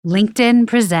LinkedIn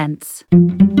presents.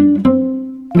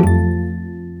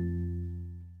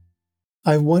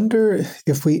 I wonder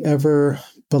if we ever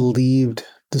believed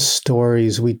the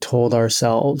stories we told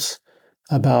ourselves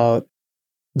about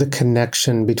the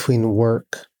connection between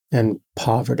work and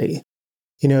poverty.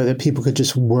 You know, that people could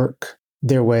just work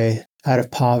their way out of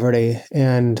poverty.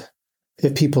 And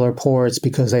if people are poor, it's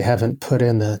because they haven't put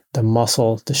in the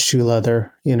muscle, the shoe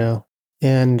leather,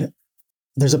 And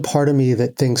there's a part of me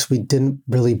that thinks we didn't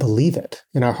really believe it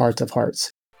in our hearts of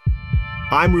hearts.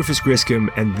 I'm Rufus Griscom,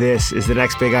 and this is The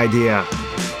Next Big Idea.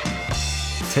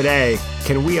 Today,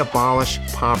 can we abolish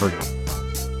poverty?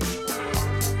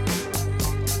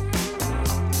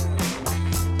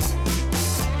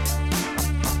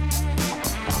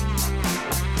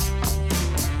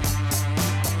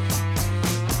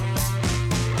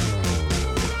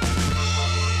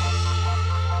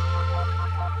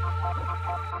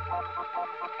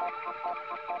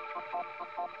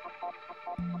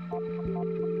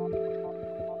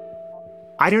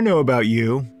 I don't know about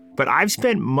you, but I've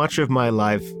spent much of my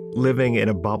life living in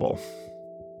a bubble.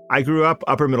 I grew up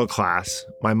upper middle class.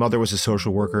 My mother was a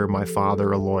social worker, my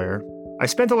father a lawyer. I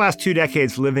spent the last 2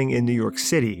 decades living in New York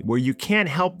City, where you can't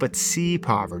help but see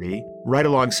poverty right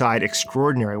alongside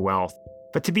extraordinary wealth.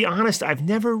 But to be honest, I've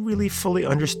never really fully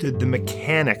understood the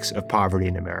mechanics of poverty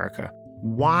in America,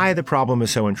 why the problem is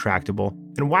so intractable,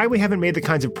 and why we haven't made the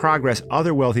kinds of progress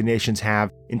other wealthy nations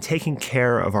have in taking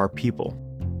care of our people.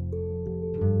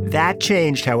 That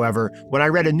changed, however, when I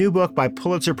read a new book by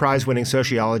Pulitzer Prize-winning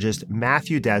sociologist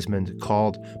Matthew Desmond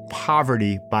called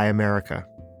Poverty by America.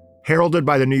 Heralded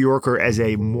by The New Yorker as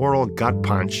a moral gut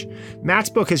punch, Matt's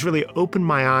book has really opened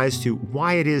my eyes to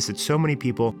why it is that so many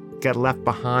people get left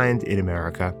behind in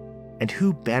America and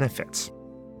who benefits.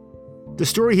 The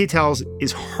story he tells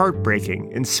is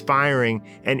heartbreaking, inspiring,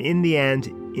 and in the end,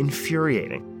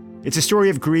 infuriating. It's a story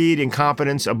of greed,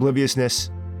 incompetence,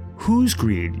 obliviousness. Whose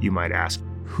greed, you might ask?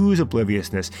 Whose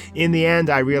obliviousness? In the end,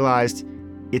 I realized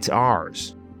it's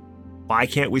ours. Why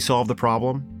can't we solve the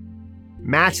problem?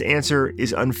 Matt's answer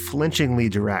is unflinchingly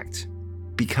direct.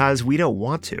 Because we don't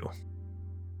want to.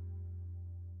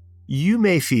 You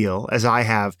may feel, as I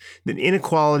have, that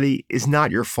inequality is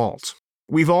not your fault.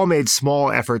 We've all made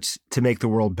small efforts to make the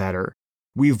world better.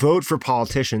 We vote for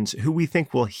politicians who we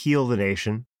think will heal the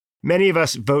nation. Many of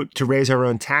us vote to raise our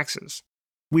own taxes.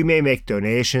 We may make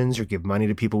donations or give money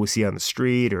to people we see on the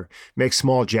street or make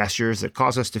small gestures that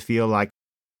cause us to feel like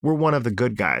we're one of the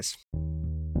good guys.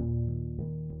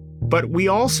 But we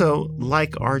also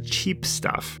like our cheap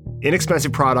stuff.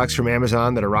 Inexpensive products from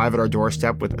Amazon that arrive at our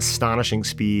doorstep with astonishing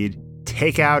speed,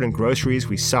 takeout and groceries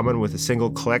we summon with a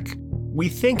single click. We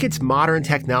think it's modern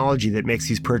technology that makes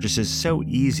these purchases so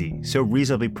easy, so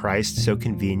reasonably priced, so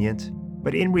convenient.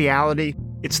 But in reality,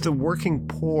 it's the working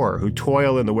poor who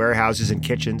toil in the warehouses and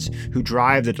kitchens, who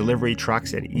drive the delivery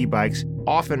trucks and e-bikes,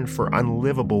 often for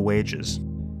unlivable wages.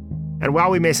 And while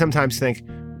we may sometimes think,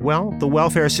 well, the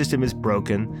welfare system is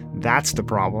broken, that's the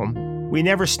problem, we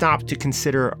never stop to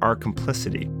consider our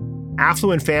complicity.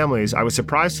 Affluent families, I was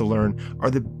surprised to learn,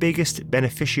 are the biggest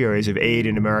beneficiaries of aid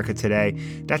in America today.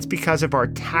 That's because of our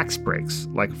tax breaks,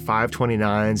 like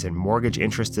 529s and mortgage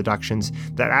interest deductions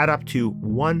that add up to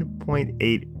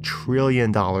 $1.8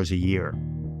 trillion a year.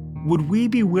 Would we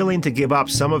be willing to give up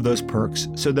some of those perks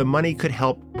so the money could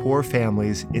help poor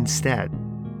families instead?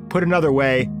 Put another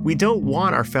way, we don't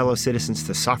want our fellow citizens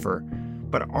to suffer,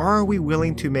 but are we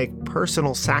willing to make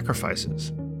personal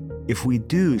sacrifices? If we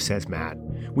do, says Matt,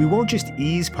 we won't just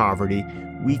ease poverty,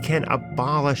 we can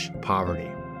abolish poverty.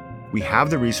 We have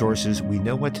the resources, we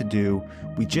know what to do,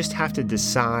 we just have to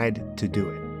decide to do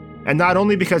it. And not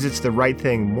only because it's the right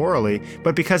thing morally,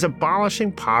 but because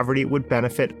abolishing poverty would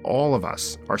benefit all of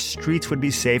us. Our streets would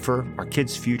be safer, our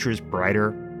kids' futures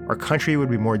brighter, our country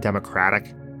would be more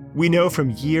democratic. We know from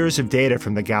years of data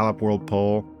from the Gallup World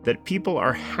Poll that people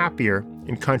are happier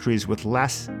in countries with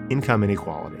less income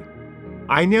inequality.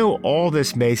 I know all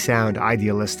this may sound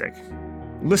idealistic.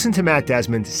 Listen to Matt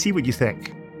Desmond to see what you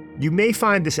think. You may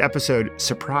find this episode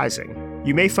surprising.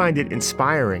 You may find it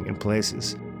inspiring in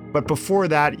places. But before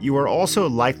that, you are also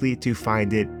likely to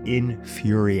find it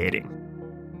infuriating.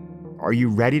 Are you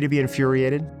ready to be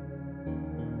infuriated?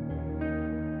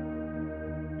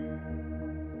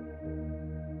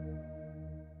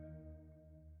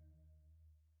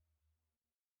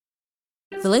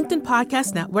 The LinkedIn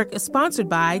Podcast Network is sponsored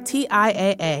by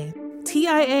TIAA.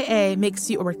 TIAA makes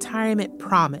you a retirement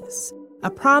promise, a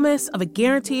promise of a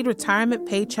guaranteed retirement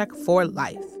paycheck for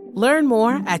life. Learn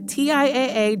more at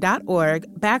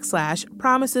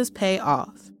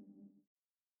TIAA.org/promisespayoff.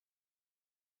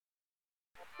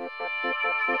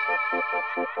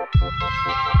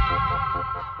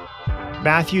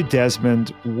 Matthew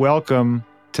Desmond, welcome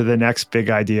to the Next Big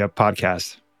Idea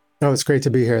podcast. Oh, it's great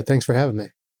to be here. Thanks for having me.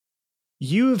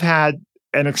 You've had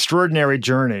an extraordinary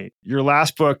journey. Your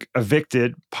last book,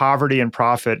 Evicted: Poverty and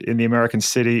Profit in the American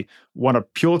City, won a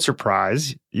Pulitzer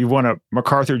Prize. You won a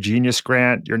MacArthur Genius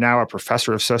Grant. You're now a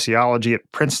professor of sociology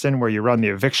at Princeton, where you run the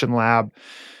Eviction Lab.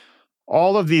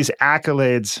 All of these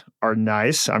accolades are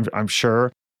nice, I'm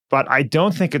sure, but I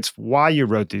don't think it's why you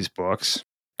wrote these books.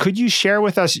 Could you share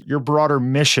with us your broader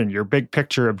mission, your big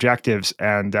picture objectives,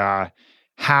 and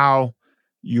how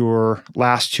your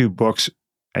last two books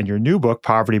and your new book,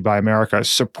 Poverty by America,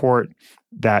 support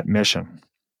that mission?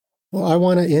 Well, I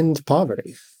want to end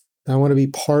poverty. I want to be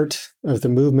part of the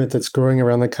movement that's growing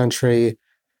around the country,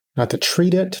 not to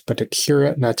treat it, but to cure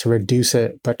it, not to reduce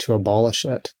it, but to abolish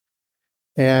it.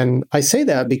 And I say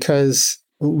that because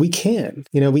we can,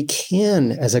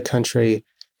 as a country,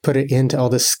 put it into all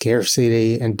the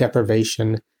scarcity and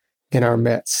deprivation in our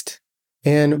midst.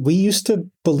 And we used to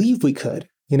believe we could,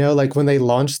 like when they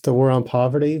launched the war on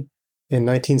poverty in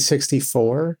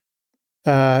 1964,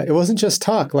 it wasn't just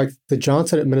talk. Like the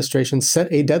Johnson administration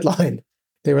set a deadline.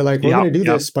 They were like, we're going to do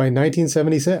this by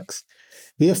 1976.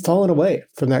 We have fallen away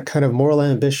from that kind of moral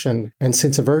ambition and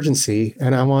sense of urgency.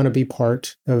 And I want to be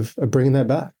part of bringing that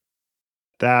back.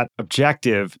 That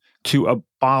objective to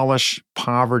abolish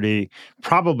poverty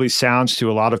probably sounds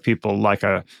to a lot of people like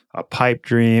a pipe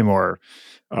dream or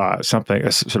something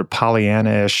a sort of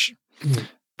Pollyanna-ish.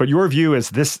 But your view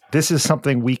is this is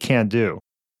something we can do.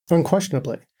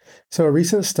 Unquestionably. So a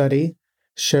recent study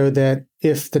showed that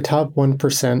if the top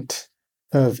 1%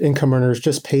 of income earners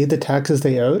just paid the taxes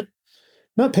they owed,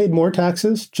 not paid more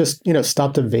taxes, just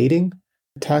stopped evading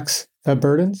tax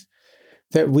burdens,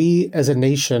 that we as a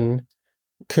nation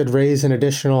could raise an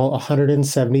additional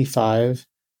 $175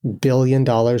 billion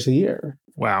a year.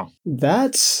 Wow.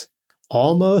 That's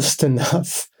almost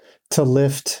enough to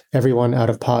lift everyone out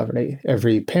of poverty,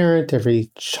 every parent,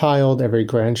 every child, every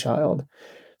grandchild.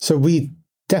 So we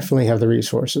definitely have the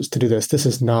resources to do this. This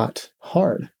is not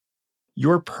hard.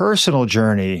 Your personal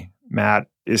journey, Matt,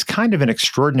 is kind of an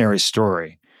extraordinary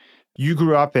story. You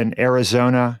grew up in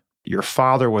Arizona. Your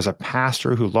father was a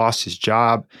pastor who lost his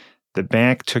job. The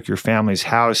bank took your family's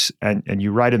house, and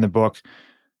you write in the book,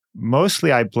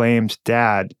 mostly I blamed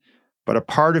Dad, but a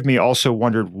part of me also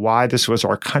wondered why this was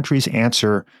our country's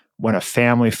answer when a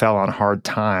family fell on hard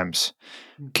times.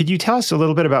 Could you tell us a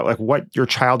little bit about what your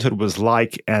childhood was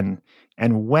like and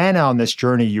when on this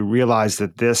journey you realized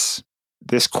that this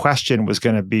question was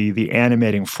going to be the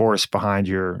animating force behind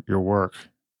your work?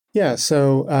 Yeah,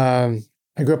 so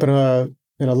I grew up in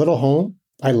a little home.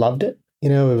 I loved it. It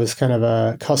was kind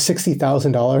of cost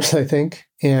 $60,000, I think.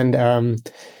 And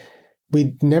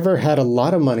we never had a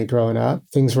lot of money growing up.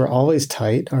 Things were always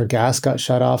tight. Our gas got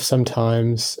shut off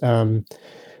sometimes.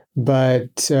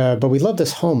 But we loved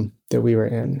this home that we were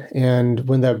in. And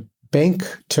when the bank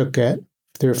took it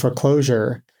through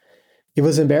foreclosure, it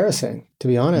was embarrassing, to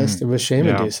be honest. It was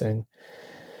shame-inducing.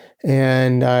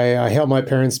 And I helped my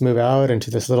parents move out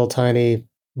into this little tiny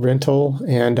rental.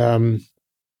 And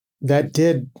that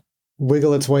did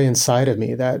wiggle its way inside of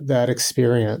me, that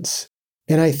experience.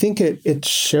 And I think it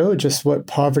showed just what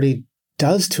poverty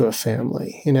does to a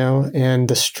family, and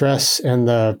the stress and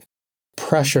the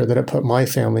pressure that it put my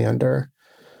family under.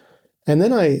 And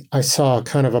then I saw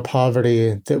kind of a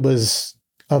poverty that was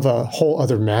of a whole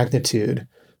other magnitude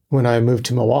when I moved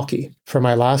to Milwaukee for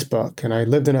my last book. And I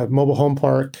lived in a mobile home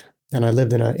park, and I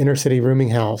lived in an inner city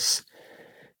rooming house.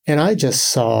 And I just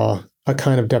saw a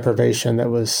kind of deprivation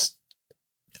that was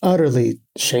utterly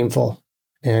shameful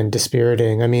and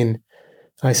dispiriting. I mean,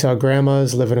 I saw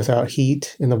grandmas living without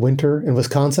heat in the winter in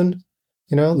Wisconsin,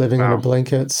 living under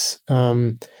blankets.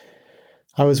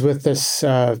 I was with this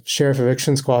sheriff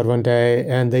eviction squad one day,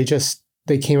 and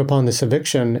they came upon this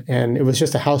eviction, and it was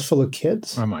just a house full of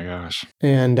kids. Oh my gosh.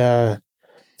 And the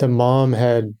mom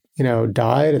had,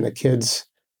 died, and the kids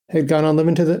had gone on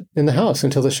living in the house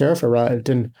until the sheriff arrived.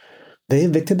 And they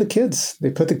evicted the kids. They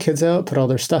put the kids out, put all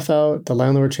their stuff out. The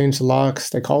landlord changed the locks.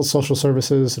 They called social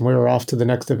services, and we were off to the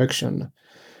next eviction.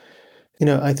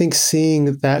 I think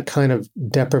seeing that kind of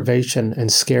deprivation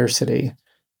and scarcity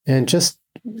and just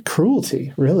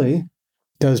cruelty really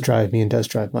does drive me and does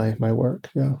drive my work.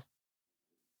 Yeah.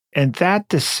 And that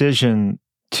decision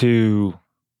to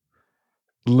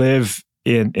live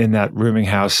in that rooming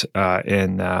house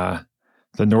in the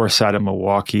north side of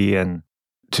Milwaukee and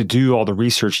to do all the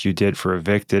research you did for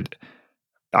Evicted,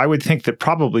 I would think that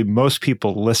probably most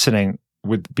people listening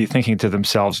would be thinking to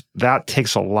themselves, that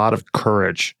takes a lot of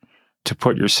courage to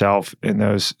put yourself in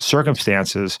those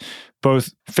circumstances.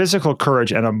 both physical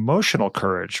courage and emotional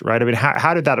courage, right? I mean,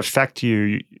 how did that affect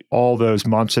you all those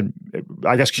months? And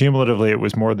I guess cumulatively, it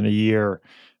was more than a year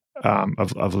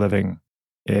of living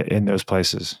in those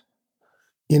places.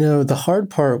 The hard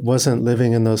part wasn't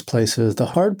living in those places. The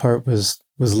hard part was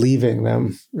leaving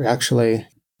them, actually.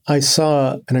 I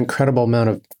saw an incredible amount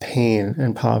of pain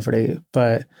and poverty,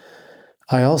 but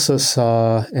I also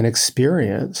saw and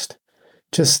experienced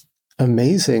just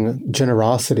amazing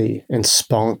generosity and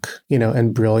spunk,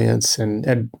 and brilliance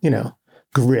and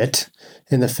grit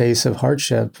in the face of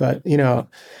hardship. But, I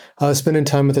was spending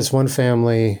time with this one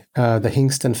family, the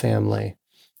Hingston family,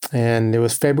 and it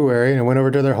was February, and I went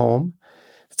over to their home.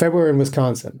 February in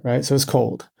Wisconsin, right? So it's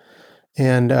cold.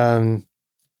 And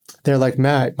they're like,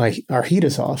 Matt, our heat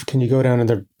is off. Can you go down in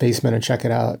their basement and check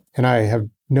it out? And I have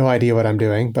no idea what I'm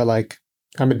doing, but like,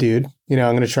 I'm a dude, I'm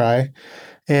going to try.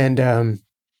 And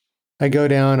I go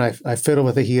down, I fiddle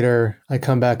with the heater, I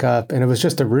come back up, and it was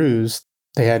just a ruse.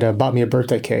 They had bought me a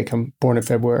birthday cake. I'm born in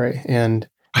February, and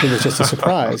it was just a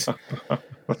surprise.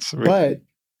 That's sweet. But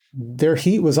their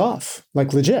heat was off,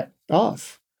 like legit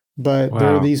off. But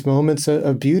there were Wow. these moments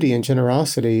of beauty and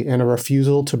generosity and a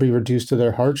refusal to be reduced to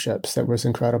their hardships that was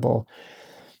incredible.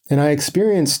 And I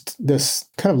experienced this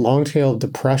kind of long-tailed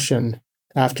depression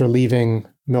after leaving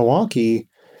Milwaukee.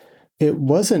 It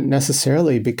wasn't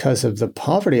necessarily because of the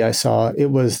poverty I saw.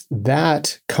 It was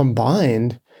that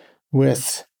combined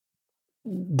with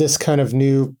this kind of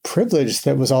new privilege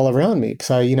that was all around me.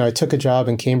 Because I took a job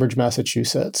in Cambridge,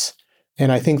 Massachusetts.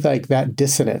 And I think like that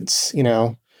dissonance,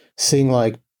 seeing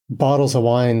like bottles of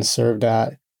wine served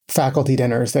at faculty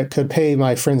dinners that could pay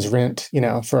my friend's rent,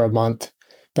 for a month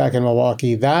back in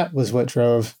Milwaukee, that was what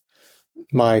drove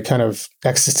my kind of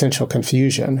existential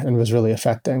confusion and was really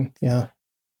affecting. Yeah.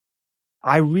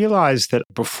 I realized that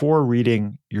before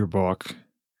reading your book,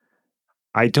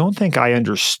 I don't think I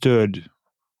understood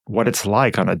what it's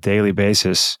like on a daily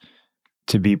basis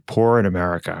to be poor in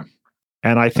America.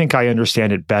 And I think I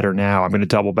understand it better now. I'm going to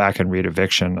double back and read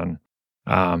Eviction, and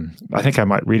I think I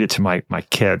might read it to my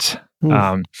kids.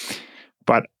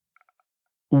 But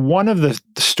one of the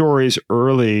stories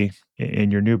early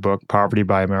in your new book, Poverty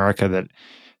by America,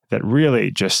 that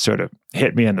really just sort of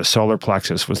hit me in the solar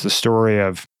plexus was the story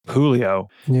of Julio,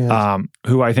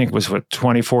 who I think was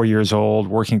 24 years old,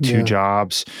 working two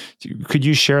jobs. Could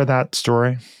you share that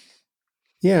story?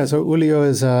 Yeah. So Julio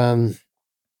is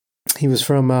he was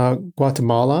from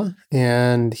Guatemala,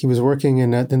 and he was working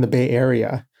in the Bay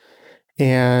Area,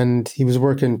 and he was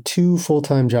working 2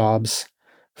 full-time jobs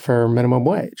for minimum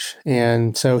wage.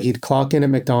 And so he'd clock in at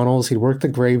McDonald's, he'd work the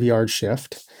graveyard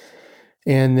shift,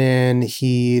 and then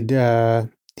he'd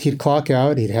clock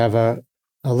out, he'd have a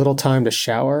little time to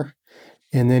shower,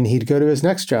 and then he'd go to his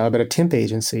next job at a temp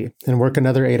agency and work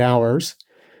another 8 hours.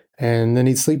 And then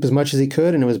he'd sleep as much as he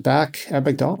could, and it was back at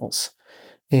McDonald's.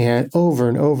 And over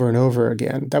and over and over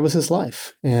again. That was his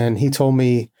life. And he told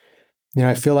me,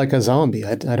 I feel like a zombie.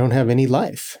 I don't have any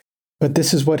life. But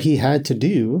this is what he had to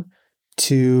do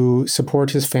to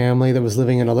support his family that was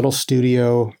living in a little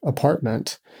studio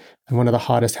apartment in one of the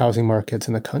hottest housing markets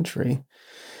in the country.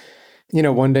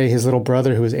 One day his little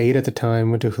brother, who was 8 at the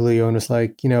time, went to Julio and was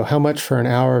like, how much for an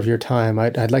hour of your time?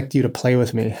 I'd like you to play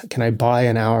with me. Can I buy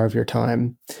an hour of your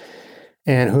time?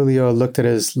 And Julio looked at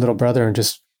his little brother and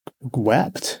just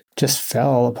wept, just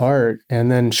fell apart.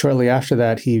 And then shortly after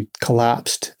that, he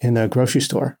collapsed in a grocery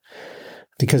store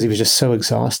because he was just so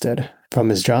exhausted from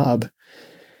his job.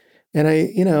 And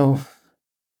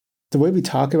the way we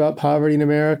talk about poverty in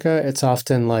America, it's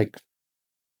often like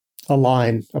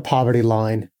a poverty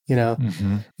line,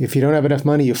 Mm-hmm. If you don't have enough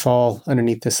money, you fall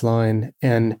underneath this line.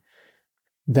 And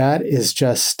that is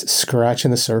just scratching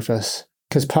the surface,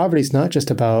 because poverty is not just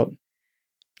about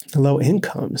low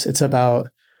incomes. It's about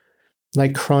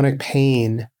like chronic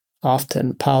pain,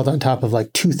 often piled on top of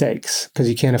like toothaches because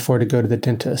you can't afford to go to the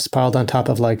dentist, piled on top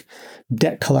of like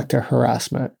debt collector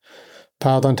harassment,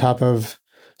 piled on top of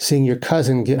seeing your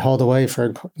cousin get hauled away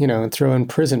for, and thrown in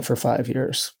prison for 5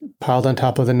 years, piled on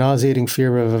top of the nauseating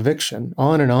fear of eviction.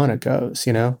 On and on it goes,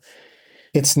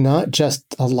 It's not just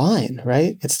a line,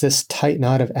 right? It's this tight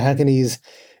knot of agonies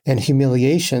and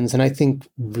humiliations. And I think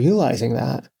realizing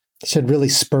that should really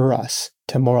spur us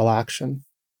to moral action.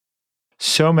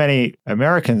 So many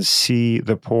Americans see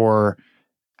the poor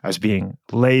as being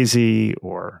lazy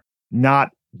or not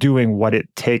doing what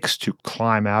it takes to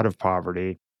climb out of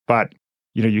poverty. But,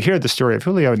 you hear the story of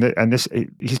Julio, and this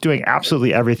he's doing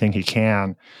absolutely everything he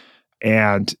can,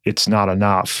 and it's not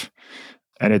enough.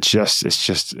 And it's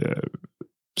just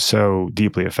so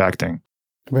deeply affecting.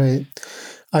 Right.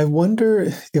 I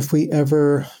wonder if we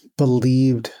ever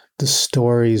believed the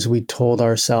stories we told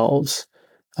ourselves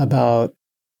about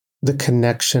the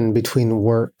connection between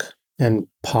work and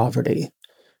poverty.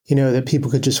 That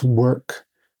people could just work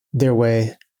their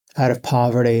way out of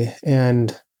poverty.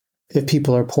 And if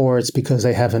people are poor, it's because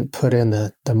they haven't put in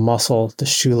the muscle, the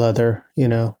shoe leather,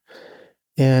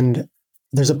 And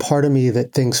there's a part of me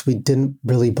that thinks we didn't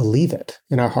really believe it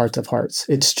in our hearts of hearts.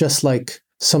 It's just like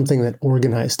something that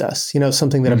organized us,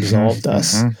 something that absolved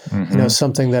us,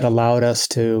 something that allowed us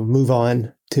to move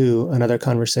on to another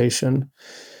conversation.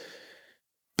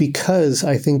 Because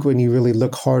I think when you really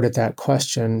look hard at that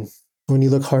question, when you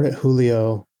look hard at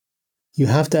Julio, you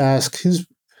have to ask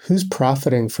who's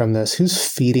profiting from this? Who's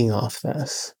feeding off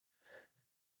this?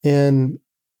 And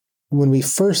when we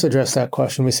first address that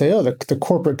question, we say, oh, the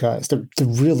corporate guys, they're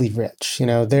really rich.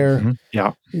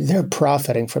 They're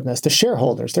profiting from this. The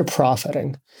shareholders, they're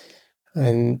profiting.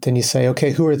 And then you say,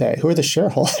 okay, who are they? Who are the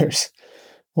shareholders?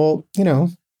 Well,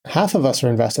 half of us are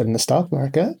invested in the stock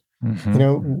market.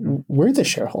 We're the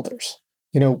shareholders.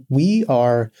 We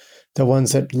are the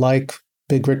ones that like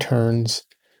big returns,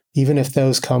 even if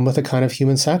those come with a kind of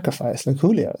human sacrifice, like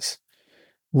Julio's.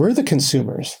 We're the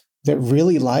consumers that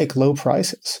really like low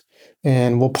prices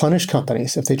and will punish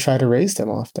companies if they try to raise them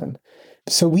often.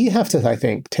 So we have to, I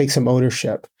think, take some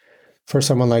ownership for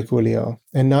someone like Julio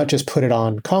and not just put it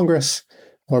on Congress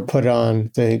or put it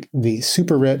on the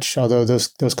super rich, although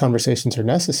those conversations are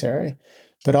necessary,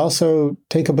 but also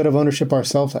take a bit of ownership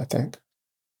ourselves, I think.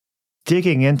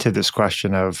 Digging into this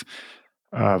question of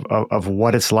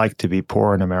what it's like to be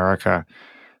poor in America,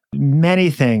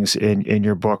 many things in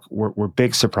your book were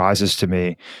big surprises to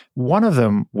me. One of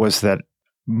them was that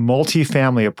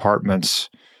multifamily apartments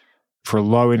for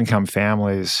low-income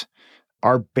families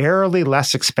are barely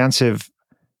less expensive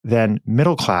than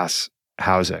middle-class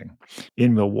housing.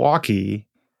 In Milwaukee,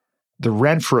 the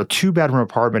rent for a two-bedroom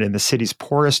apartment in the city's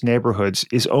poorest neighborhoods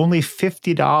is only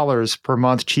 $50 per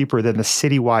month cheaper than the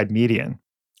citywide median.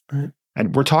 Right.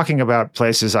 And we're talking about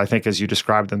places, I think, as you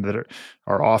described them, that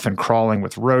are often crawling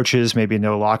with roaches, maybe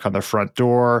no lock on the front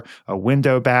door, a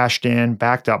window bashed in,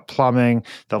 backed up plumbing,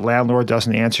 the landlord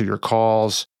doesn't answer your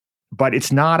calls. But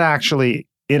it's not actually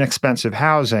inexpensive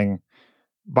housing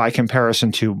by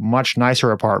comparison to much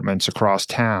nicer apartments across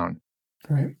town.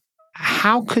 Right.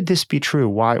 How could this be true?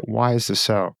 Why is this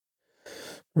so?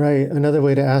 Right. Another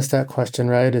way to ask that question,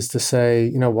 right, is to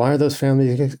say, why are those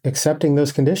families accepting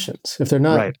those conditions? If they're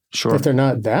not, right, sure. If they're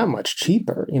not that much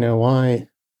cheaper, why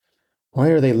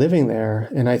are they living there?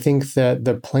 And I think that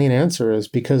the plain answer is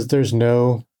because there's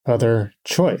no other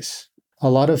choice. A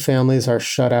lot of families are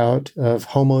shut out of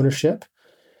home ownership,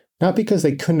 not because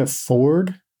they couldn't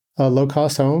afford a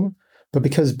low-cost home, but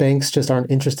because banks just aren't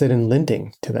interested in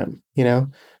lending to them.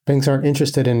 Banks aren't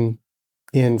interested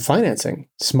in financing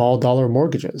small dollar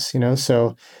mortgages,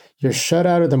 so you're shut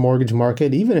out of the mortgage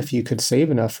market, even if you could save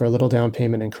enough for a little down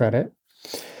payment and credit.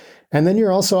 And then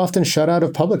you're also often shut out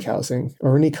of public housing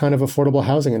or any kind of affordable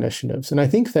housing initiatives. And I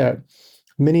think that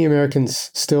many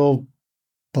Americans still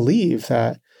believe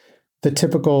that the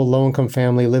typical low-income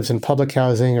family lives in public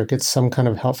housing or gets some kind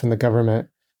of help from the government,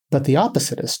 but the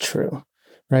opposite is true,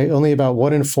 right? Only about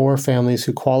 1 in 4 families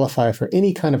who qualify for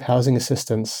any kind of housing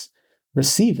assistance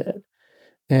receive it.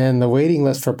 And the waiting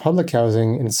list for public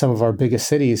housing in some of our biggest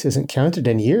cities isn't counted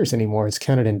in years anymore. It's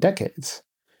counted in decades.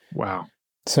 Wow.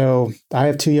 So I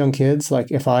have 2 young kids.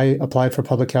 Like if I applied for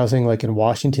public housing, like in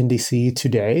Washington, D.C.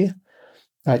 today,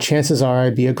 chances are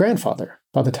I'd be a grandfather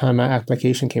by the time my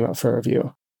application came up for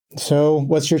review. So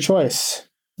what's your choice?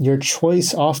 Your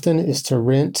choice often is to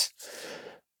rent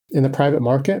in the private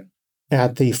market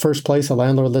at the first place a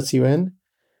landlord lets you in.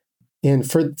 And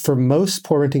for most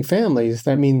poor renting families,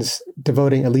 that means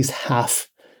devoting at least half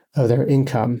of their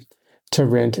income to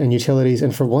rent and utilities.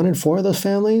 And for 1 in 4 of those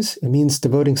families, it means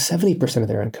devoting 70% of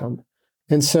their income.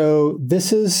 And so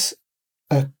this is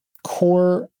a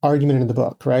core argument in the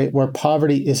book, right? Where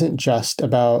poverty isn't just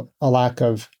about a lack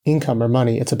of income or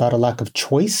money. It's about a lack of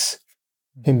choice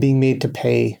and being made to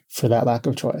pay for that lack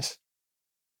of choice.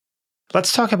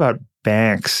 Let's talk about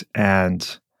banks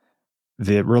and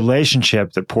the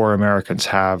relationship that poor Americans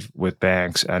have with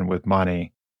banks and with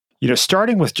money.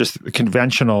 Starting with just the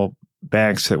conventional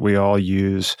banks that we all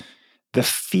use, the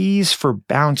fees for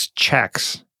bounced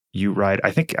checks, you write, I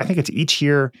think it's each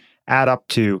year add up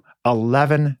to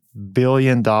 $11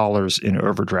 billion in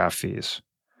overdraft fees.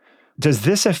 Does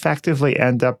this effectively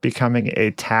end up becoming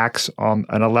a tax on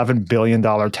an $11 billion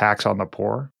tax on the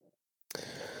poor?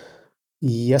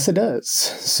 Yes, it does.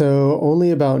 So only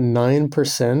about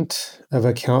 9% of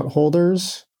account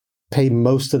holders pay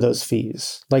most of those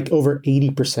fees, like over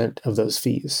 80% of those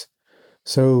fees.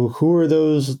 So who are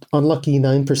those unlucky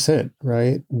 9%,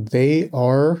 right? They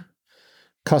are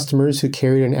customers who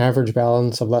carried an average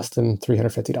balance of less than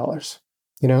 $350,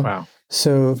 you know? Wow.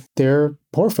 So they're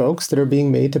poor folks that are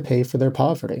being made to pay for their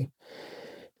poverty.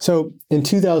 So in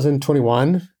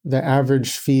 2021, the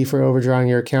average fee for overdrawing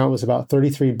your account was about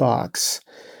 $33.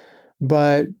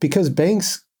 But because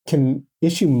banks can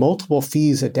issue multiple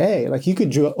fees a day, like you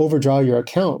could overdraw your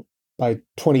account by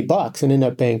 $20 and end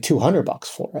up paying $200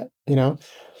 for it, you know?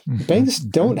 Banks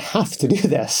don't have to do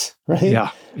this, right?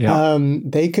 Yeah. Yeah.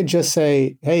 They could just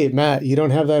say, hey, Matt, you don't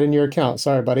have that in your account.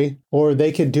 Sorry, buddy. Or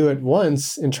they could do it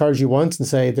once and charge you once and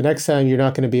say, the next time you're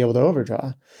not going to be able to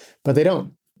overdraw. But they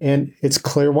don't. And it's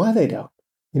clear why they don't,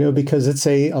 because it's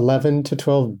a $11 to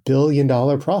 $12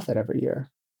 billion profit every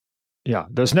year. Yeah.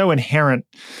 There's no inherent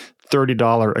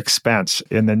 $30 expense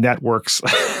in the network's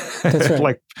That's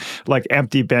right. like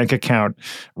empty bank account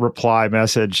reply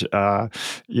message,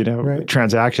 Right.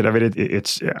 transaction. I mean,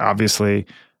 it's obviously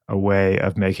a way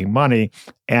of making money,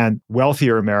 and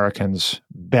wealthier Americans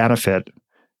benefit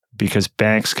because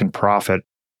banks can profit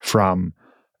from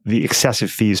the excessive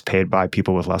fees paid by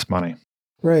people with less money.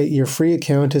 Right. Your free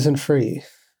account isn't free.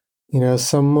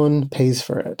 Someone pays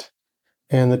for it.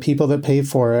 And the people that pay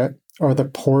for it are the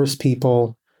poorest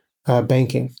people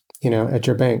banking, at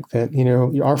your bank. That,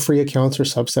 our free accounts are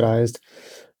subsidized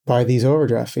by these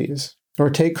overdraft fees. Or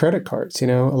take credit cards. A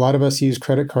lot of us use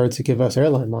credit cards to give us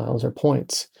airline miles or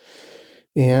points.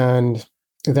 And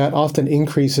that often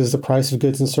increases the price of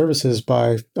goods and services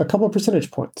by a couple of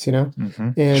percentage points, Mm-hmm.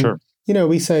 And, Sure.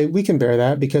 we say we can bear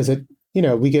that because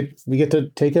we get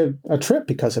to take a trip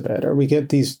because of it, or we get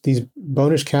these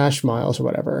bonus cash miles or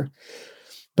whatever.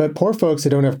 But poor folks that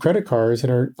don't have credit cards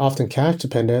and are often cash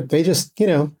dependent, they just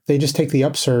take the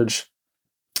upsurge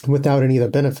without any of the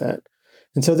benefit.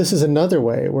 And so this is another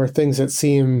way where things that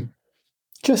seem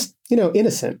just,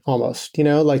 innocent almost,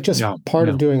 like just part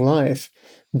of doing life,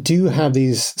 do have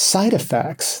these side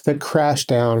effects that crash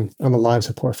down on the lives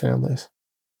of poor families.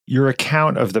 Your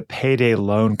account of the payday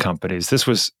loan companies, this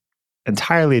was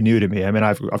entirely new to me. I mean,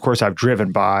 I've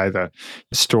driven by the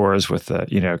stores with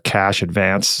the, cash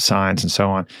advance signs and so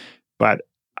on, but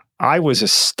I was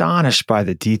astonished by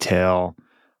the detail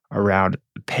around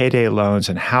payday loans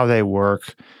and how they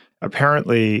work.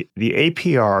 Apparently, the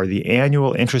APR, the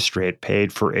annual interest rate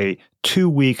paid for a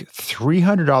 2-week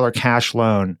 $300 cash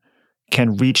loan,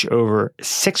 can reach over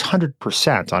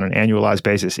 600% on an annualized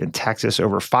basis in Texas,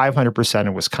 over 500%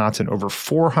 in Wisconsin, over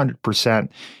 400%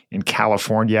 in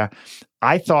California.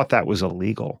 I thought that was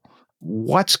illegal.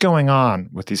 What's going on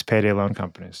with these payday loan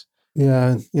companies?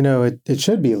 Yeah, it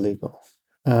should be illegal.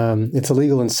 It's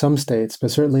illegal in some states,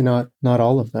 but certainly not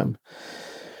all of them.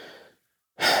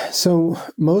 So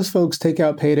most folks take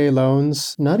out payday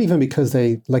loans, not even because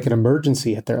they like an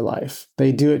emergency hit their life.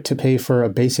 They do it to pay for a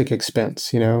basic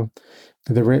expense, The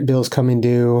rent bill's coming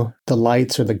due, the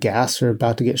lights or the gas are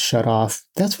about to get shut off.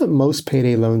 That's what most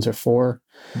payday loans are for.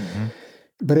 Mm-hmm.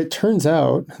 But it turns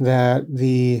out that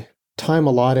the time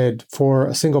allotted for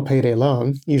a single payday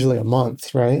loan, usually a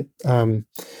month, right,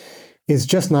 is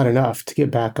just not enough to get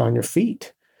back on your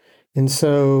feet. And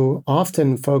so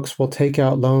often folks will take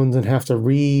out loans and have to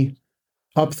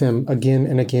re-up them again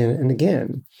and again and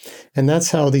again. And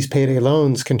that's how these payday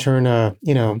loans can turn a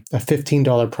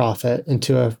 $15 profit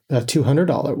into a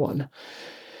 $200 one.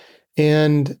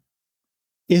 And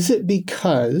is it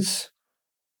because,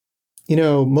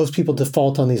 most people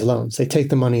default on these loans? They take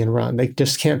the money and run. They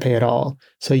just can't pay it all.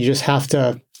 So you just have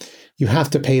to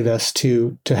pay this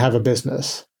to have a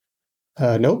business.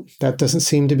 Nope, that doesn't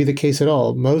seem to be the case at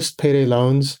all. Most payday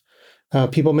loans,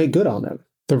 people make good on them.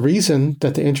 The reason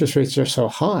that the interest rates are so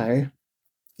high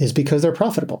is because they're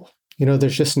profitable.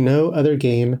 There's just no other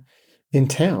game in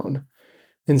town.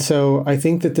 And so I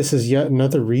think that this is yet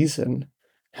another reason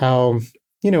how,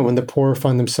 when the poor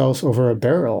find themselves over a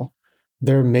barrel,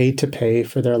 they're made to pay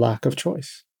for their lack of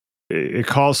choice. It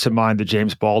calls to mind the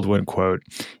James Baldwin quote,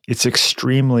 "It's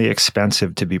extremely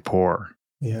expensive to be poor."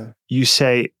 Yeah. You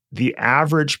say the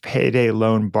average payday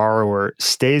loan borrower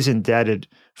stays indebted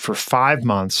for 5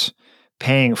 months,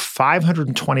 paying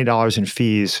 $520 in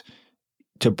fees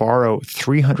to borrow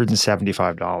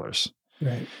 $375.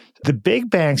 Right. The big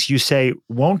banks, you say,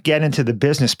 won't get into the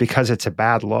business because it's a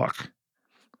bad look,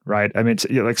 right? I mean, it's,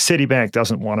 like Citibank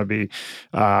doesn't want to be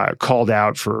called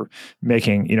out for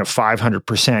making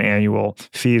 500% annual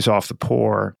fees off the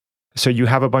poor. So you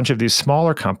have a bunch of these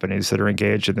smaller companies that are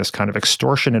engaged in this kind of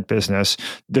extortionate business.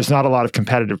 There's not a lot of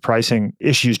competitive pricing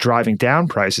issues driving down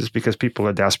prices because people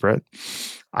are desperate.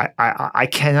 I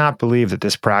cannot believe that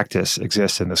this practice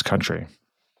exists in this country.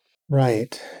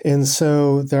 Right. And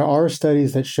so there are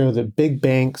studies that show that big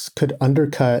banks could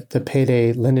undercut the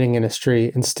payday lending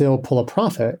industry and still pull a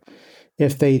profit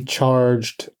if they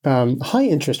charged high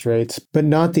interest rates, but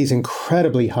not these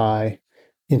incredibly high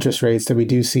interest rates that we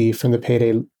do see from the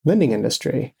payday lending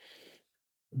industry.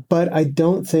 But I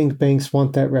don't think banks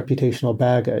want that reputational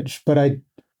baggage. But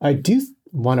I do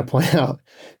want to point out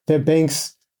that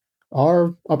banks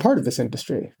are a part of this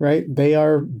industry, right? They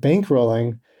are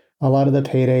bankrolling a lot of the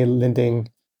payday lending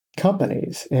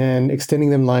companies and extending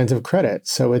them lines of credit.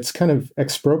 So it's kind of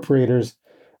expropriators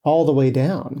all the way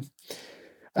down.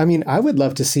 I mean, I would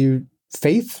love to see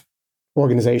faith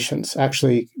organizations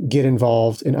actually get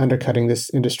involved in undercutting this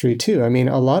industry too. I mean,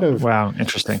 a lot of Wow,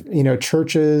 interesting.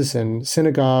 churches and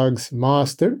synagogues,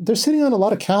 mosques, they're sitting on a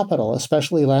lot of capital,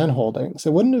 especially land holdings.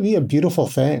 So wouldn't it be a beautiful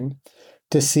thing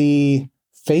to see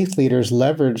faith leaders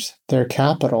leverage their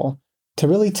capital to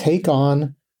really take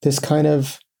on this kind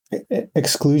of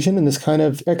exclusion and this kind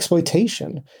of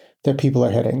exploitation that people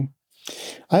are hitting?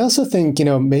 I also think,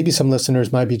 maybe some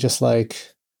listeners might be just like,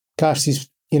 gosh, these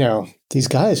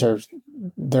guys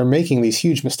they're making these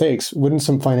huge mistakes. Wouldn't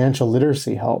some financial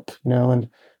literacy help? And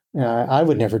I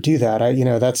would never do that.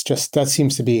 That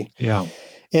seems to be. Yeah.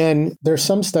 And there's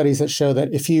some studies that show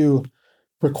that if you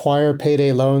require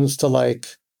payday loans to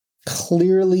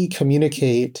clearly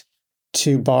communicate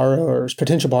to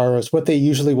potential borrowers, what they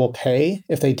usually will pay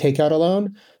if they take out a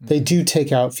loan, they do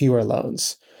take out fewer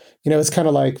loans. It's kind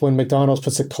of like when McDonald's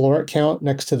puts a caloric count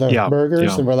next to the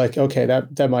burgers, and we're like, okay,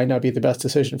 that might not be the best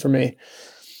decision for me.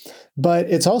 But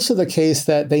it's also the case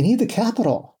that they need the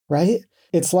capital, right?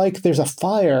 It's like there's a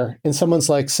fire and someone's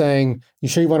like saying, you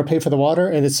sure you want to pay for the water?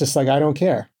 And it's just like, I don't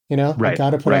care. I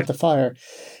got to put out the fire.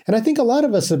 And I think a lot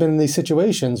of us have been in these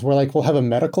situations where we'll have a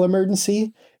medical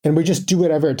emergency and we just do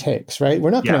whatever it takes, right? We're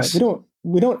not going to,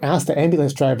 we don't ask the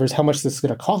ambulance drivers how much this is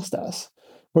going to cost us.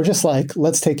 We're just like,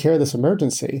 let's take care of this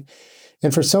emergency.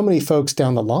 And for so many folks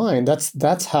down the line,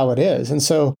 that's how it is. And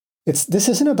so this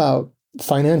isn't about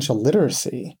financial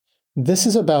literacy. This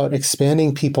is about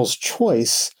expanding people's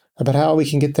choice about how we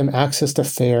can get them access to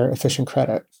fair, efficient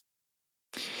credit.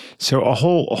 So a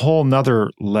whole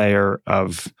nother layer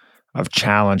of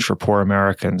challenge for poor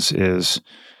Americans is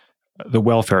the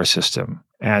welfare system.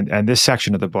 And this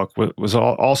section of the book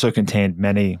also contained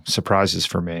many surprises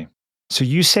for me. So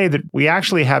you say that we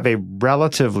actually have a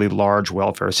relatively large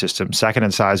welfare system, second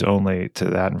in size only to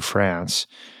that in France.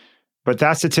 But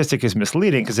that statistic is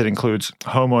misleading because it includes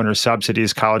homeowner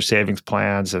subsidies, college savings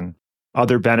plans, and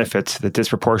other benefits that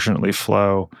disproportionately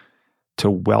flow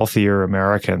to wealthier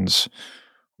Americans.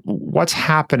 What's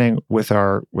happening with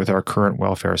our current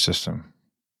welfare system?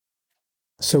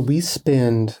 So we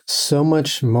spend so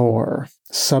much more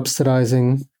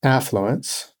subsidizing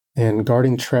affluence and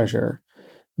guarding treasure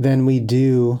than we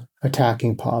do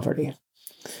attacking poverty.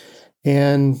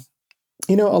 And,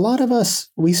 a lot of us,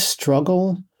 we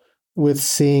struggle with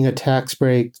seeing a tax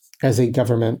break as a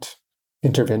government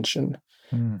intervention.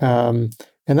 And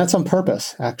that's on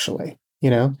purpose, actually.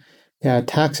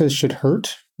 Taxes should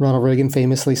hurt, Ronald Reagan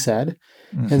famously said.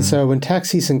 Mm-hmm. And so when tax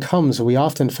season comes, we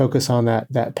often focus on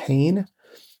that pain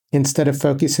instead of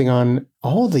focusing on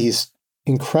all these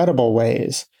incredible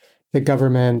ways that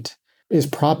government is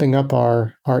propping up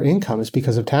our incomes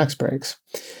because of tax breaks.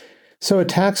 So a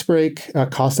tax break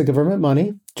costs the government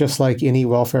money, just like any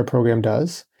welfare program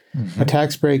does. Mm-hmm. A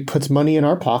tax break puts money in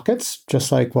our pockets,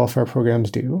 just like welfare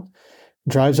programs do,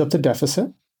 drives up the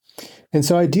deficit. And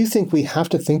so I do think we have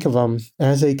to think of them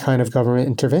as a kind of government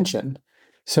intervention.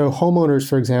 So homeowners,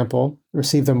 for example,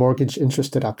 receive the mortgage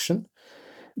interest deduction.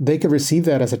 They could receive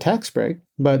that as a tax break,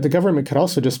 but the government could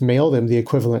also just mail them the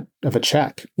equivalent of a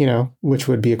check, which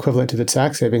would be equivalent to the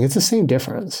tax saving. It's the same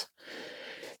difference.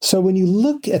 So when you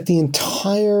look at the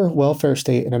entire welfare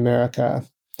state in America,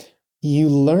 you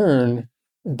learn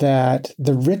that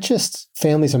the richest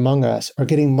families among us are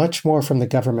getting much more from the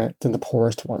government than the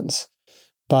poorest ones.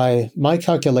 By my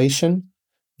calculation,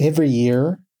 every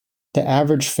year, the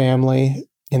average family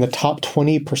in the top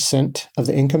 20% of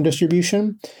the income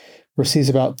distribution receives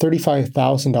about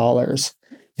 $35,000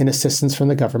 in assistance from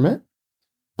the government.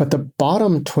 But the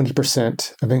bottom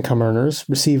 20% of income earners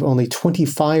receive only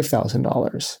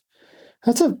 $25,000.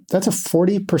 That's a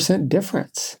 40%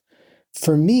 difference.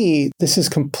 For me, this is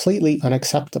completely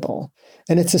unacceptable.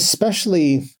 And it's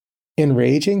especially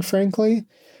enraging, frankly,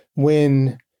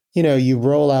 when you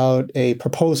roll out a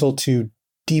proposal to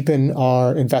deepen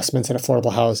our investments in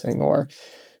affordable housing or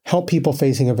help people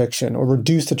facing eviction or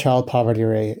reduce the child poverty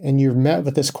rate. And you're met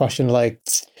with this question like,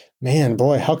 man,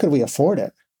 boy, how could we afford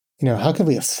it? How could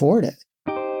we afford it?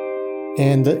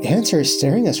 And the answer is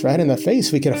staring us right in the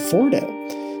face. We could afford it.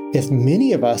 if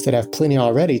many of us that have plenty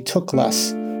already took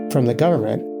less from the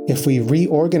government, if we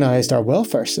reorganized our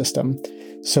welfare system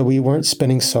so we weren't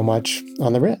spending so much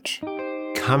on the rich.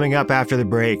 Coming up after the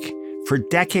break, for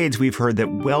decades we've heard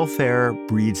that welfare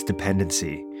breeds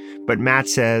dependency. But Matt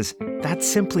says that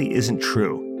simply isn't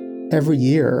true. Every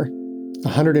year,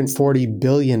 $140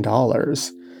 billion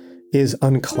is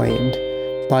unclaimed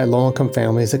by low-income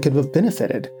families that could have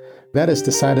benefited. That is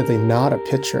decidedly not a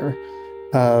picture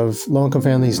of low-income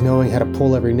families knowing how to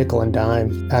pull every nickel and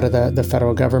dime out of the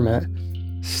federal government.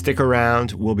 Stick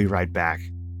around. We'll be right back.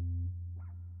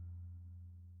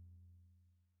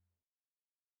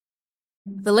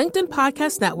 The LinkedIn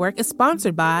Podcast Network is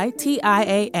sponsored by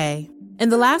TIAA. In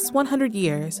the last 100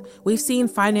 years, we've seen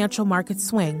financial markets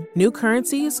swing, new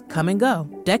currencies come and go,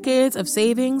 decades of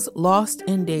savings lost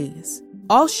in days,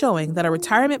 all showing that a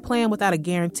retirement plan without a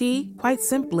guarantee, quite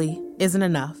simply, isn't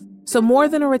enough. So more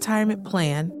than a retirement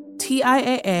plan,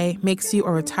 TIAA makes you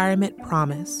a retirement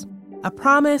promise. A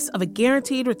promise of a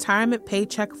guaranteed retirement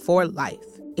paycheck for life.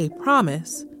 A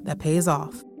promise that pays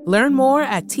off. Learn more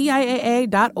at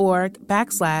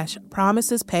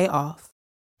TIAA.org/promisespayoff.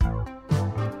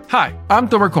 Hi, I'm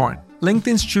Tomer Cohen,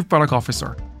 LinkedIn's Chief Product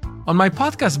Officer. On my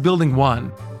podcast, Building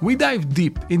One, we dive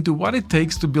deep into what it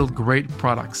takes to build great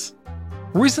products.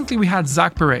 Recently, we had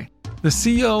Zach Perret, the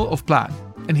CEO of Plaid,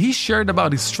 and he shared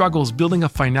about his struggles building a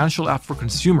financial app for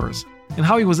consumers and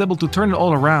how he was able to turn it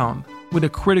all around with a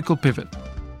critical pivot.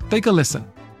 Take a listen.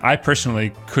 I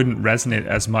personally couldn't resonate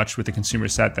as much with the consumer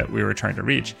set that we were trying to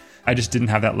reach. I just didn't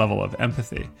have that level of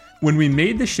empathy. When we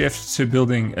made the shift to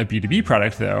building a B2B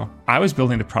product, though, I was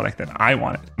building the product that I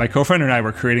wanted. My co-founder and I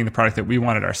were creating the product that we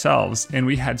wanted ourselves, and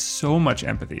we had so much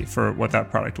empathy for what that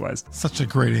product was. Such a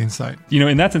great insight.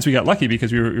 In that sense, we got lucky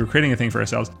because we were creating a thing for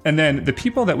ourselves. And then the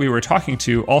people that we were talking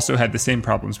to also had the same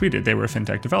problems we did. They were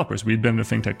fintech developers. We'd been a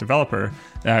fintech developer.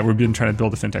 We'd been trying to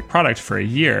build a fintech product for a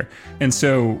year. And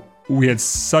so we had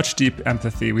such deep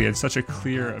empathy. We had such a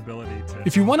clear ability to...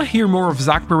 If you want to hear more of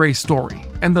Zach Perret's story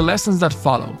and the lessons that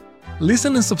follow,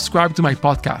 listen and subscribe to my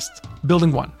podcast,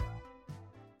 Building One.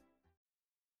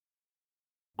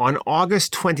 On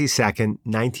August 22nd,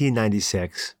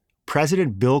 1996,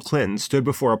 President Bill Clinton stood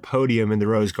before a podium in the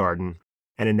Rose Garden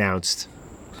and announced,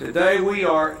 "Today we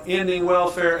are ending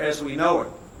welfare as we know it."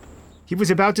 He was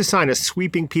about to sign a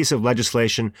sweeping piece of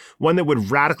legislation, one that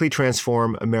would radically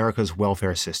transform America's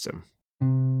welfare system.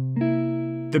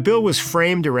 The bill was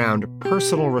framed around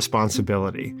personal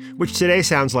responsibility, which today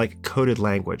sounds like coded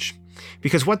language,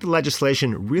 because what the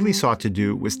legislation really sought to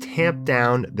do was tamp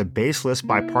down the baseless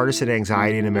bipartisan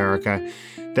anxiety in America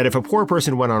that if a poor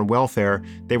person went on welfare,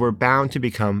 they were bound to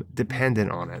become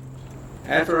dependent on it.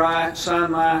 After I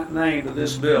sign my name to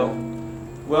this bill,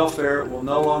 welfare will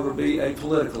no longer be a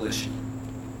political issue.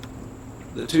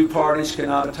 The two parties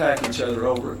cannot attack each other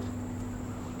over it.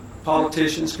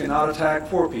 Politicians cannot attack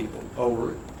poor people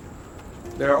over it.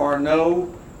 There are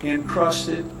no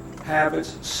encrusted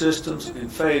habits, systems, and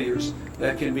failures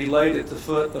that can be laid at the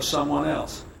foot of someone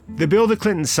else. The bill that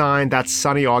Clinton signed that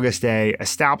sunny August day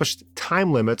established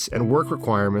time limits and work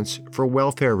requirements for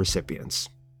welfare recipients.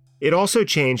 It also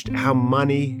changed how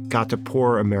money got to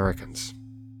poor Americans.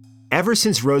 Ever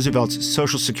since Roosevelt's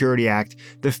Social Security Act,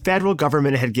 the federal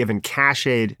government had given cash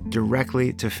aid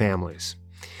directly to families.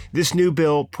 This new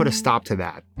bill put a stop to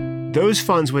that. Those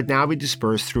funds would now be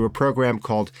dispersed through a program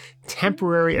called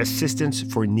Temporary Assistance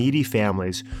for Needy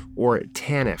Families, or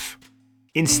TANF.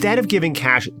 Instead of giving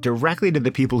cash directly to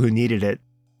the people who needed it,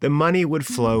 the money would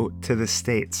flow to the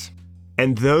states.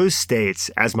 And those states,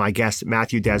 as my guest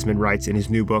Matthew Desmond writes in his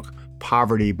new book,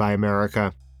 Poverty by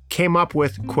America, came up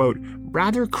with, quote,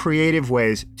 rather creative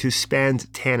ways to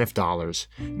spend TANF dollars,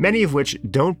 many of which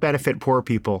don't benefit poor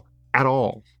people at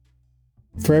all.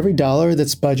 For every dollar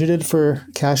that's budgeted for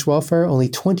cash welfare, only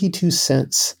 22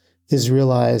 cents is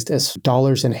realized as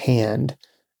dollars in hand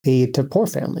aid to poor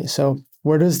families. So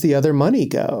where does the other money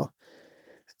go?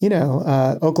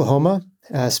 Oklahoma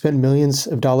spent millions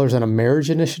of dollars on a marriage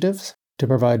initiative to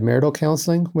provide marital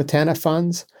counseling with TANF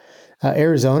funds.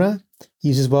 Arizona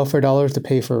uses welfare dollars to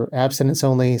pay for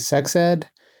abstinence-only sex ed.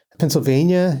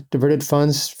 Pennsylvania diverted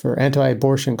funds for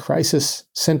anti-abortion crisis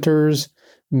centers.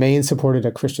 Maine supported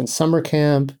a Christian summer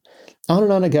camp. On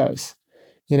and on it goes.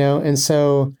 And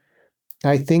so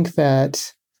I think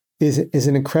that is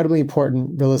an incredibly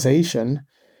important realization.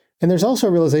 And there's also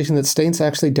a realization that states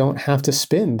actually don't have to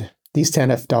spend these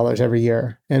TANF dollars every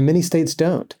year, and many states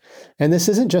don't. And this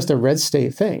isn't just a red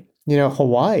state thing.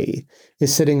 Hawaii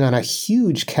is sitting on a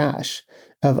huge cache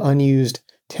of unused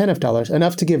TANF dollars,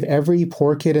 enough to give every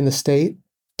poor kid in the state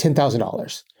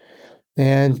 $10,000.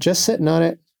 And just sitting on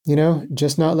it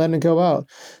just not letting it go out.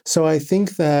 So I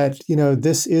think that,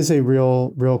 this is a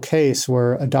real case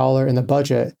where $1 in the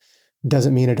budget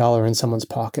doesn't mean $1 in someone's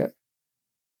pocket.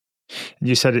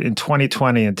 You said in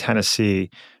 2020 in Tennessee,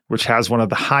 which has one of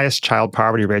the highest child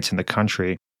poverty rates in the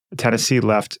country, Tennessee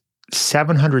left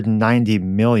 $790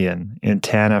 million in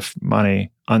TANF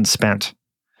money unspent.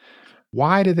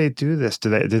 Why do they do this? Do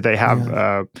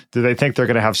they think they're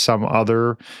going to have some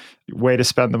other way to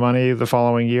spend the money the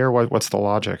following year? What's the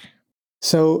logic?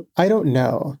 So I don't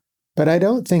know, but I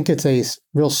don't think it's a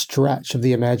real stretch of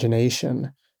the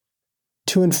imagination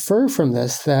to infer from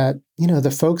this that,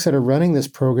 the folks that are running this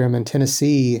program in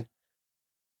Tennessee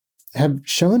have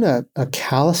shown a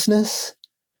callousness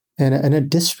and a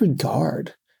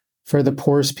disregard for the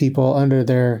poorest people under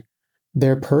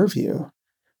their purview.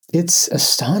 It's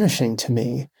astonishing to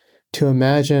me to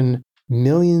imagine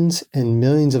millions and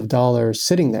millions of dollars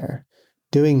sitting there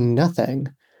doing nothing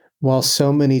while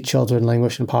so many children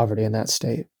languish in poverty in that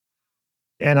state.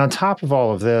 And on top of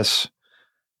all of this,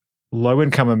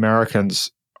 low-income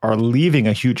Americans are leaving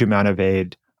a huge amount of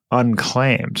aid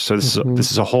unclaimed. So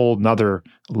this is a whole nother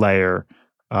layer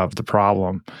of the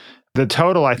problem. The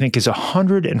total, I think, is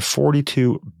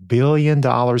 $142 billion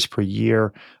per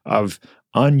year of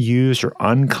unused or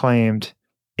unclaimed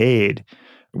aid,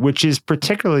 which is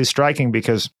particularly striking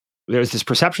because there's this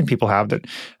perception people have that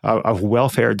of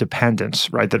welfare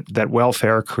dependence, right? That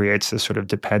welfare creates this sort of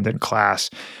dependent class.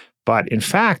 But in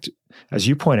fact, as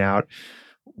you point out,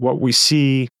 what we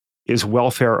see is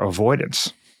welfare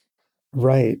avoidance.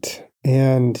 Right.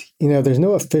 And, there's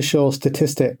no official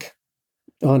statistic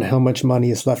on how much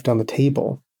money is left on the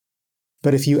table.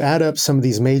 But if you add up some of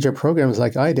these major programs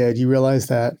like I did, you realize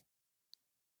that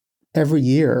every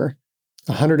year,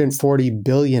 $140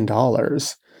 billion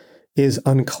is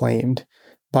unclaimed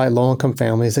by low-income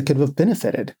families that could have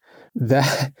benefited.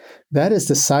 That is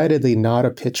decidedly not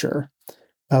a picture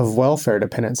of welfare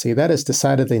dependency. That is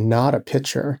decidedly not a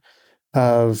picture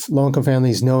of low-income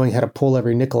families knowing how to pull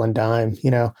every nickel and dime,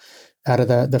 out of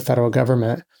the federal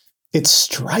government. It's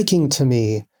striking to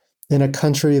me in a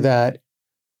country that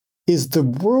is the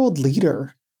world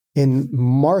leader in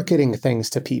marketing things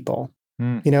to people,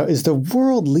 is the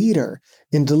world leader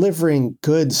in delivering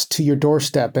goods to your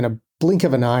doorstep in a blink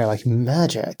of an eye like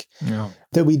magic,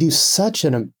 that we do such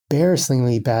an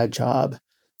embarrassingly bad job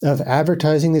of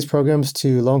advertising these programs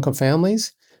to low-income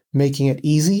families, making it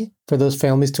easy for those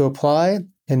families to apply,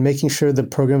 and making sure the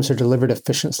programs are delivered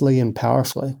efficiently and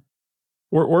powerfully.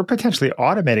 Or potentially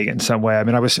automating it in some way. I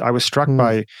mean, I was struck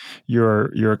by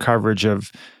your coverage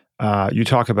of, you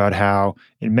talk about how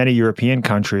in many European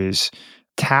countries,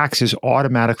 tax is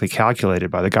automatically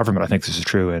calculated by the government. I think this is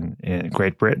true in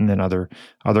Great Britain and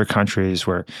other countries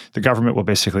where the government will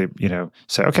basically,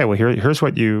 say, okay, well here's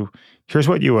what you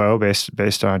owe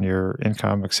based on your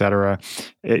income, et cetera.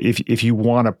 If you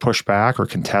want to push back or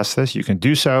contest this, you can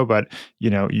do so, but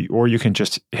or you can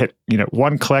just hit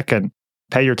one click and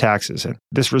pay your taxes. And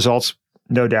this results,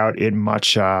 no doubt, in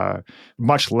much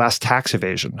less tax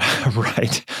evasion,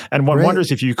 right? And one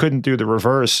wonders if you couldn't do the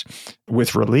reverse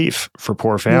with relief for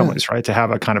poor families, right? To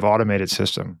have a kind of automated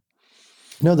system.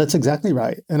 No, that's exactly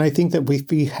right. And I think that if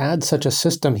we had such a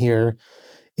system here,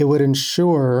 it would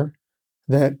ensure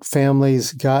that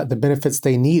families got the benefits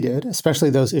they needed, especially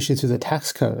those issued through the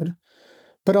tax code,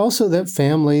 but also that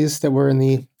families that were in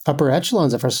the upper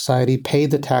echelons of our society paid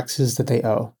the taxes that they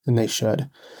owe and they should.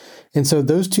 And so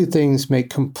those two things make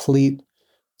complete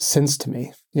sense to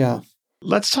me. Yeah.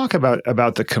 Let's talk about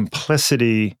the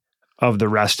complicity of the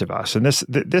rest of us. And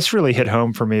this really hit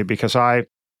home for me because I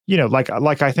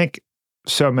think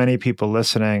so many people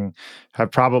listening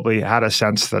have probably had a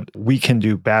sense that we can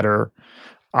do better.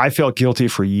 I felt guilty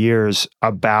for years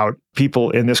about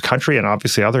people in this country and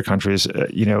obviously other countries,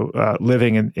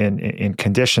 living in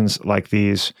conditions like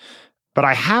these. But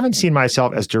I haven't seen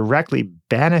myself as directly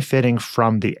benefiting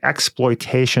from the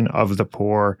exploitation of the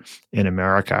poor in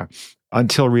America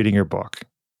until reading your book.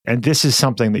 And this is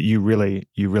something that you really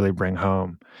bring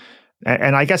home.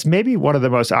 And I guess maybe one of the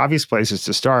most obvious places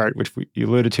to start, which you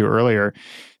alluded to earlier,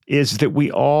 is that we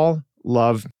all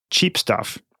love cheap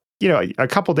stuff. A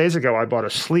couple days ago, I bought a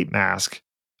sleep mask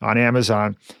on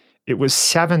Amazon. It was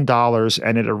 $7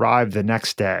 and it arrived the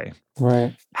next day.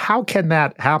 Right. How can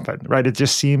that happen? Right. It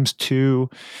just seems too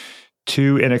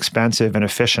inexpensive and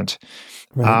efficient.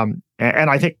 Right. And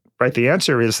I think, right, the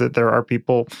answer is that there are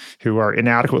people who are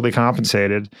inadequately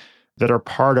compensated that are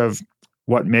part of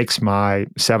what makes my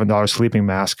 $7 sleeping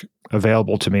mask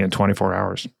available to me in 24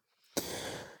 hours.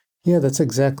 Yeah, that's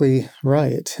exactly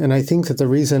right. And I think that the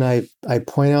reason I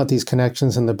point out these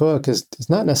connections in the book is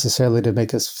not necessarily to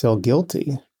make us feel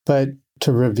guilty, but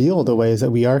to reveal the ways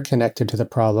that we are connected to the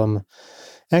problem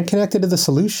and connected to the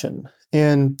solution.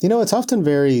 And, it's often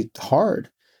very hard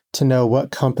to know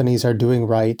what companies are doing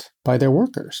right by their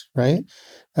workers, right?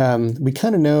 We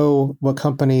kind of know what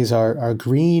companies are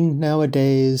green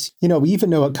nowadays. We even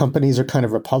know what companies are kind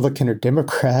of Republican or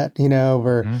Democrat.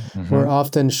 We're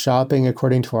often shopping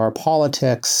according to our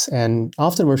politics, and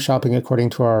often we're shopping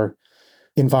according to our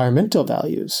environmental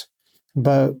values.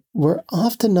 But we're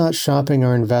often not shopping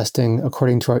or investing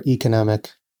according to our economic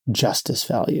justice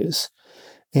values.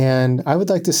 And I would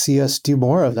like to see us do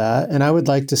more of that. And I would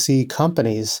like to see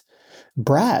companies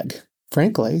brag,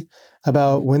 frankly,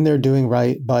 about when they're doing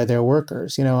right by their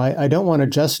workers. I don't want to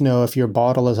just know if your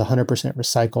bottle is 100%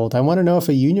 recycled. I want to know if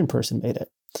a union person made it.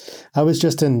 I was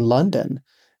just in London,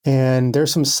 and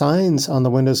there's some signs on the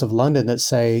windows of London that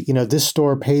say, this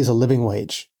store pays a living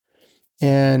wage.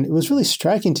 And it was really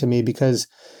striking to me because,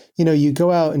 you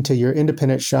go out into your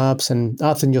independent shops and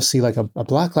often you'll see like a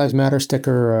Black Lives Matter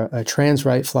sticker or a trans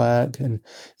right flag. And,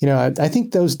 I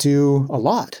think those do a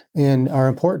lot and are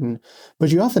important, but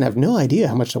you often have no idea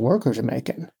how much the workers are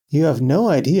making. You have no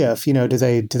idea if,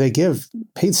 do they give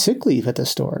paid sick leave at the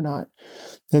store or not?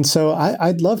 And so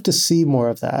I'd love to see more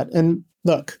of that. And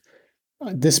look,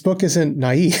 this book isn't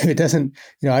naive. It doesn't,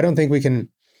 I don't think we can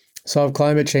solve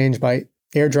climate change by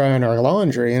air drying our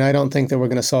laundry. And I don't think that we're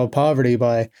going to solve poverty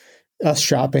by us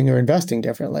shopping or investing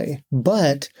differently.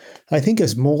 But I think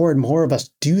as more and more of us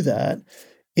do that,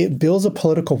 it builds a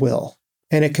political will,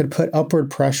 and it could put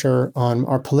upward pressure on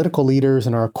our political leaders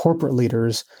and our corporate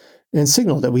leaders and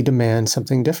signal that we demand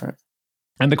something different.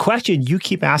 And the question you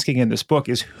keep asking in this book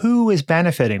is, who is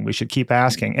benefiting? We should keep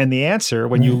asking. And the answer,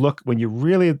 when you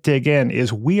really dig in,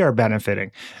 is we are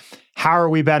benefiting. How are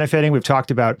we benefiting? We've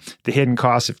talked about the hidden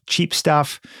costs of cheap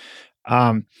stuff.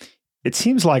 It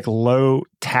seems like low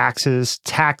taxes,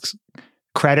 tax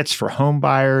credits for home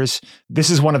buyers. This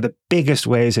is one of the biggest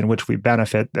ways in which we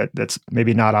benefit that's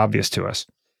maybe not obvious to us.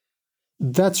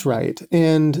 That's right.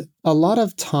 And a lot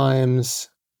of times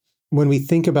when we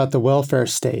think about the welfare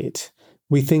state,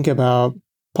 we think about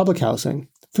public housing,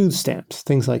 food stamps,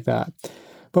 things like that.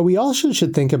 But we also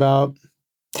should think about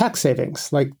tax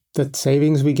savings, like the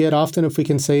savings we get often if we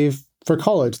can save for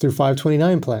college through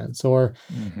 529 plans, or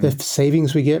the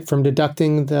savings we get from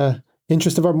deducting the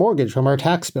interest of our mortgage from our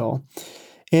tax bill.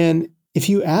 And if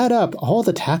you add up all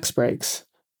the tax breaks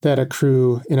that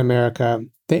accrue in America,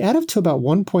 they add up to about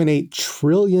 $1.8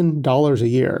 trillion a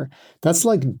year. That's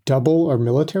like double our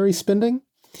military spending.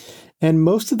 And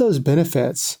most of those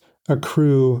benefits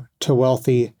accrue to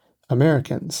wealthy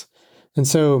Americans. And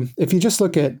so if you just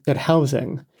look at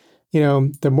housing,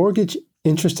 the mortgage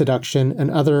interest deduction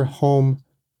and other home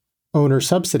owner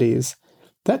subsidies,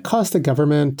 that cost the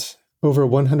government over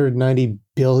 $190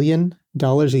 billion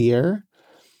a year.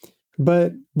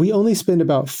 But we only spend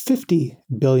about $50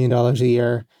 billion a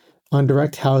year on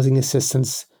direct housing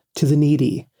assistance to the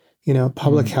needy,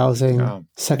 public housing,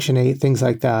 Section 8, things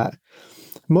like that.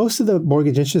 Most of the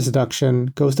mortgage interest deduction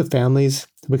goes to families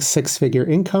with six-figure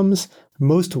incomes.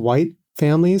 Most white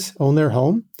families own their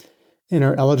home and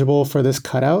are eligible for this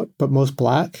cutout, but most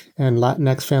Black and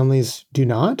Latinx families do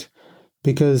not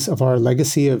because of our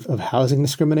legacy of housing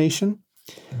discrimination.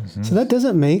 So that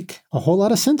doesn't make a whole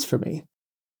lot of sense for me.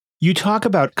 You talk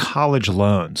about college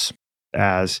loans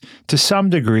as, to some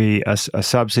degree, a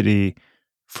subsidy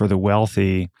for the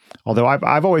wealthy, although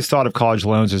I've always thought of college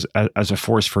loans as a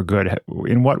force for good.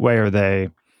 In what way are they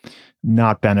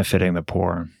not benefiting the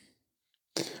poor?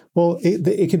 Well,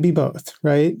 it could be both,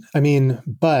 right?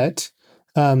 But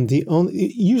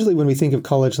usually when we think of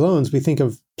college loans, we think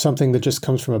of something that just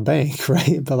comes from a bank,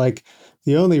 right? But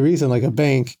the only reason a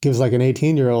bank gives an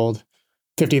 18-year-old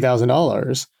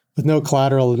 $50,000 with no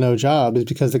collateral and no job is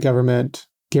because the government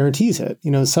guarantees it,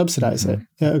 subsidizes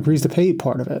it, agrees to pay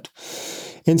part of it.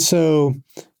 And so,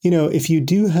 if you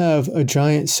do have a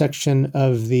giant section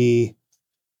of the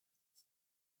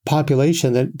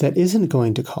population that isn't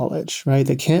going to college, right,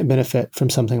 that can't benefit from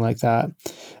something like that,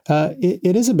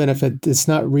 it is a benefit that's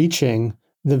not reaching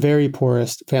the very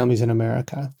poorest families in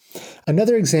America.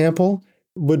 Another example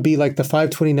would be the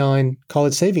 529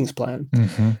 college savings plan.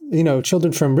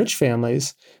 Children from rich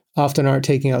families often aren't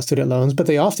taking out student loans, but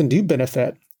they often do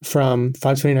benefit from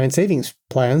 529 savings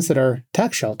plans that are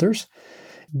tax shelters.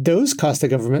 Those cost the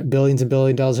government billions and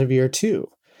billions of dollars a year too.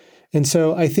 And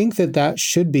so I think that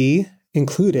should be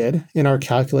included in our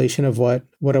calculation of what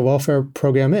a welfare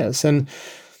program is. And,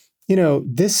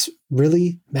 this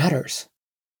really matters.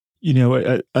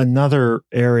 Another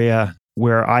area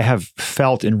where I have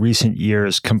felt in recent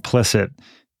years complicit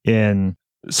in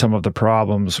some of the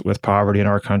problems with poverty in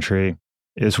our country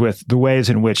is with the ways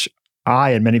in which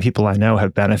I and many people I know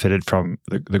have benefited from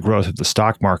the growth of the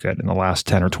stock market in the last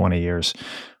 10 or 20 years.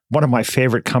 One of my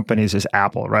favorite companies is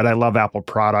Apple, right? I love Apple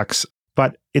products,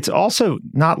 but it's also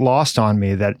not lost on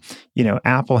me that,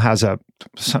 Apple has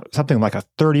something like a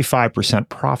 35%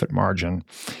 profit margin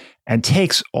and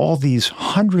takes all these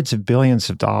hundreds of billions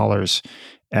of dollars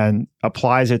and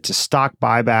applies it to stock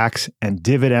buybacks and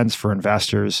dividends for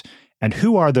investors. And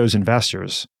who are those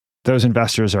investors? Those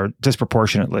investors are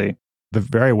disproportionately the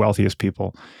very wealthiest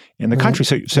people in the country.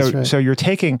 So you're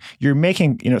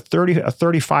making 35%,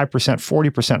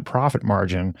 40% profit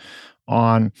margin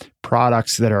on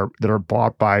products that are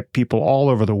bought by people all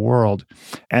over the world,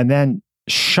 and then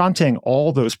shunting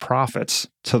all those profits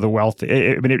to the wealthy.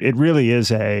 It really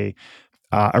is a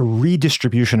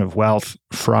redistribution of wealth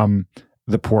from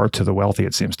the poor to the wealthy,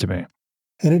 it seems to me.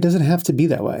 And it doesn't have to be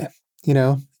that way.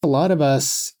 A lot of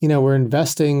us, we're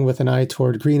investing with an eye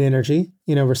toward green energy.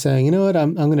 We're saying, you know what,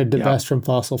 I'm going to divest from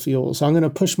fossil fuels. I'm going to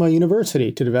push my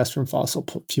university to divest from fossil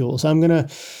fuels. I'm going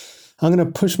to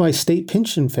push my state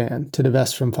pension fund to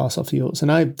divest from fossil fuels.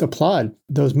 And I applaud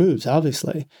those moves,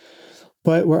 obviously.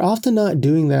 But we're often not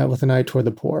doing that with an eye toward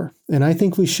the poor. And I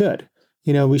think we should.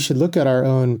 We should look at our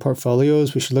own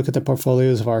portfolios. We should look at the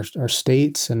portfolios of our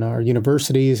states and our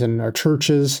universities and our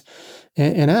churches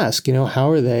and ask, how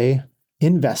are they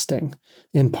investing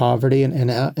in poverty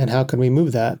and how can we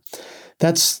move that?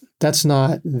 That's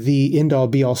not the end-all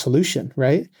be-all solution,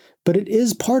 right? But it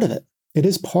is part of it. It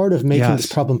is part of making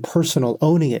this problem personal,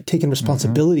 owning it, taking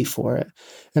responsibility for it.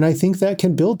 And I think that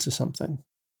can build to something.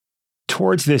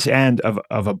 Towards this end of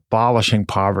abolishing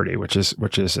poverty, which is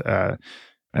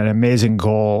an amazing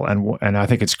goal, and I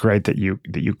think it's great that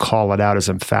you call it out as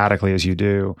emphatically as you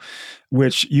do,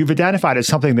 which you've identified as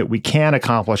something that we can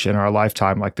accomplish in our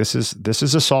lifetime. Like this is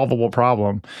a solvable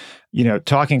problem.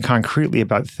 Talking concretely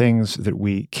about things that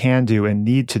we can do and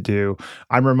need to do.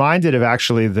 I'm reminded of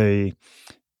actually the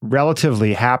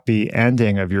relatively happy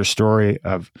ending of your story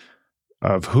of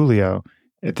Julio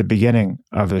at the beginning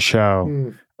of the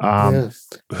show,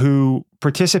 who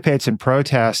participates in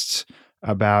protests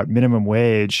about minimum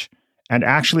wage and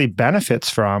actually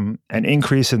benefits from an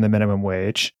increase in the minimum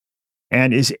wage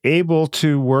and is able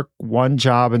to work one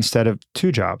job instead of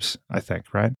two jobs, I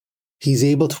think, right? He's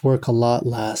able to work a lot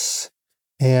less.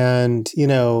 And,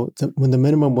 when the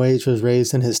minimum wage was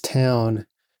raised in his town,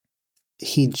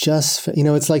 he just,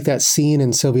 it's like that scene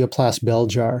in Sylvia Plath's Bell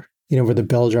Jar, where the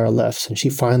bell jar lifts and she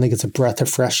finally gets a breath of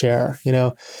fresh air.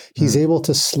 He's able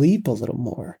to sleep a little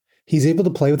more. He's able to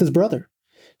play with his brother.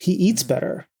 He eats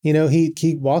better.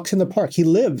 He walks in the park. He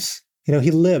lives.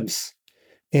 He lives.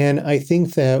 And I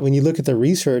think that when you look at the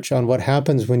research on what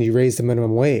happens when you raise the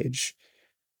minimum wage,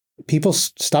 people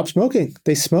stop smoking.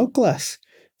 They smoke less.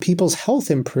 People's health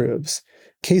improves.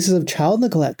 Cases of child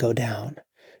neglect go down.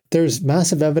 There's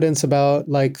massive evidence about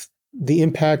the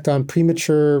impact on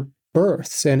premature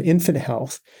births and infant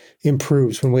health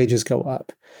improves when wages go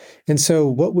up. And so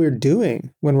what we're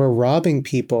doing when we're robbing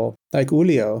people like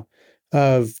Julio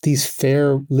of these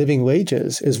fair living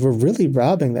wages is we're really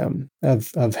robbing them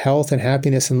of health and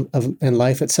happiness and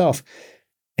life itself.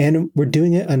 And we're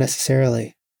doing it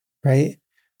unnecessarily, right?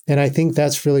 And I think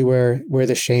that's really where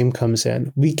the shame comes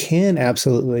in. We can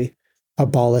absolutely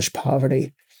abolish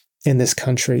poverty in this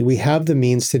country. We have the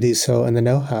means to do so and the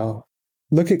know-how.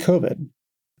 Look at COVID.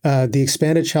 The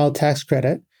expanded child tax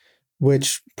credit,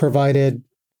 which provided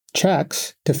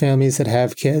checks to families that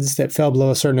have kids that fell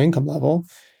below a certain income level,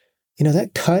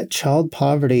 that cut child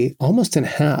poverty almost in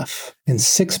half in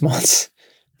 6 months.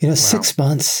 6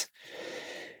 months.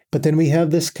 But then we have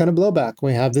this kind of blowback.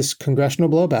 We have this congressional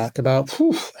blowback about,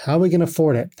 how are we going to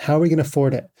afford it? How are we going to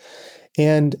afford it?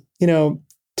 And,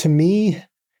 to me,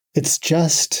 it's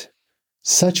just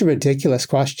such a ridiculous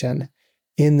question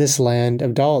in this land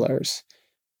of dollars.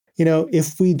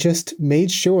 If we just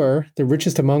made sure the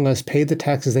richest among us paid the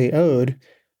taxes they owed,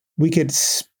 we could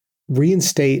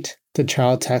reinstate the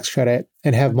child tax credit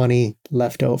and have money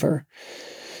left over.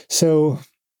 So,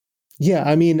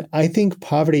 I think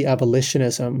poverty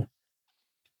abolitionism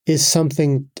is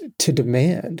something to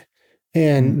demand.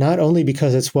 And not only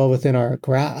because it's well within our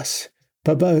grasp,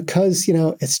 but because,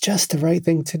 it's just the right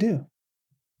thing to do.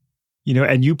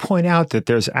 And you point out that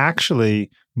there's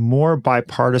actually more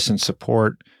bipartisan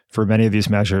support for many of these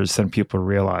measures than people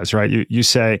realize, right? You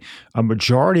say a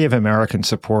majority of Americans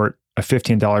support a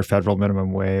 $15 federal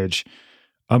minimum wage.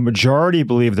 A majority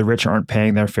believe the rich aren't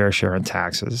paying their fair share in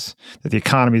taxes, that the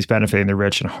economy is benefiting the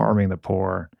rich and harming the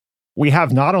poor. We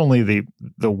have not only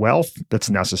the wealth that's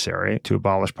necessary to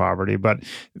abolish poverty, but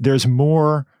there's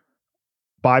more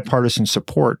bipartisan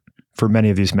support for many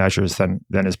of these measures than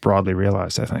is broadly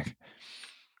realized, I think.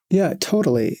 Yeah,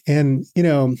 totally. And,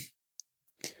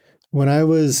 when I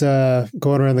was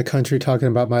going around the country talking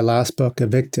about my last book,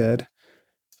 Evicted,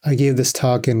 I gave this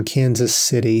talk in Kansas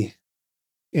City.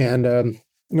 And,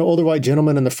 older white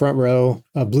gentleman in the front row,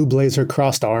 a blue blazer,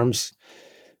 crossed arms.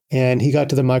 And he got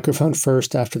to the microphone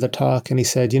first after the talk. And he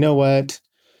said, you know what?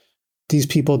 These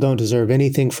people don't deserve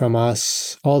anything from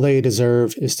us. All they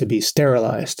deserve is to be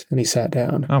sterilized. And he sat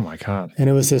down. Oh, my God. And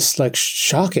it was this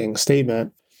shocking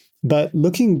statement. But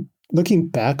looking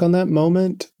back on that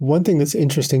moment, one thing that's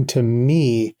interesting to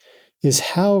me is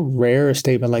how rare a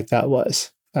statement like that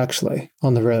was actually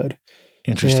on the road.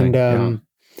 Interesting. And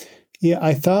yeah,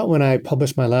 I thought when I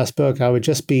published my last book, I would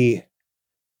just be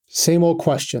same old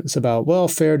questions about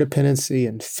welfare, dependency,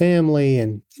 and family,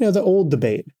 and the old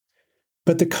debate.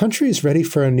 But the country is ready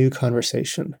for a new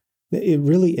conversation. It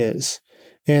really is,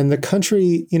 and the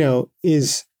country,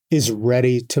 is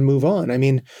ready to move on. I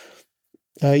mean,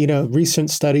 recent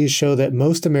studies show that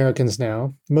most Americans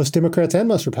now, most Democrats and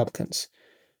most Republicans,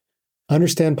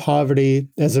 understand poverty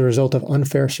as a result of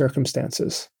unfair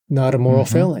circumstances, not a moral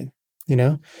failing,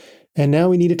 And now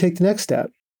we need to take the next step.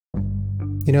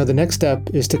 The next step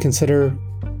is to consider,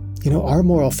 our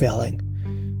moral failing,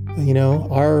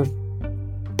 our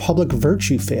public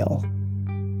virtue fail,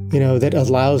 that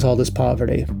allows all this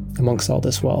poverty amongst all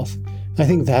this wealth. I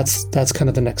think that's kind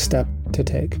of the next step to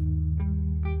take.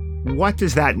 What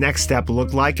does that next step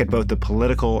look like at both the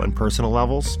political and personal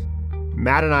levels?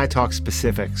 Matt and I talk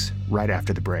specifics right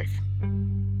after the break.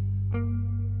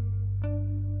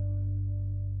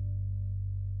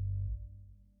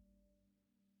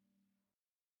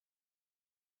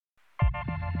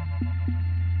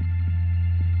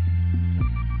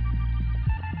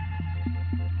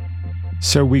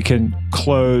 So we can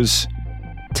close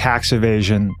tax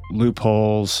evasion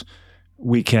loopholes.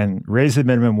 We can raise the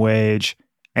minimum wage,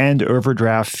 end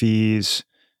overdraft fees,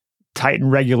 tighten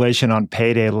regulation on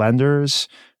payday lenders.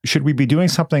 Should we be doing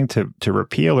something to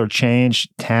repeal or change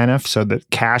TANF so that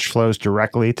cash flows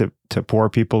directly to poor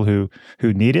people who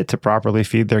need it to properly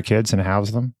feed their kids and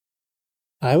house them?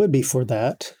 I would be for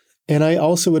that. And I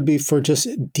also would be for just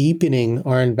deepening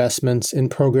our investments in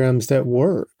programs that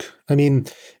work. I mean,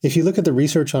 if you look at the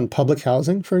research on public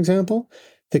housing, for example,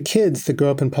 the kids that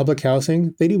grow up in public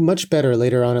housing, they do much better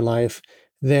later on in life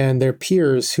than their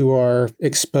peers who are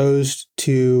exposed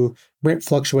to rent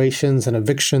fluctuations and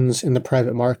evictions in the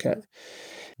private market.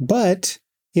 But,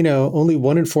 only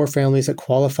 1 in 4 families that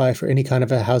qualify for any kind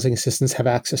of a housing assistance have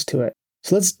access to it.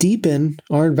 So let's deepen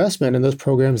our investment in those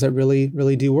programs that really,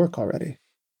 really do work already.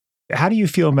 How do you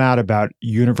feel, Matt, about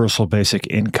universal basic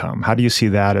income? How do you see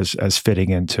that as fitting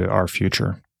into our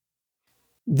future?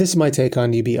 This is my take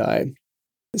on UBI.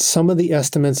 Some of the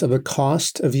estimates of the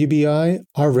cost of UBI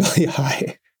are really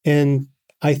high. And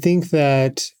I think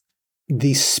that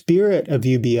the spirit of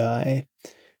UBI,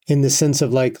 in the sense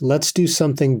of let's do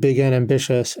something big and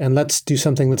ambitious, and let's do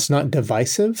something that's not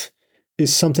divisive,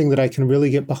 is something that I can really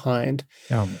get behind.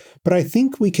 But I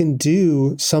think we can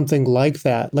do something like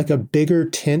that, like a bigger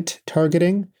tent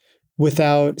targeting,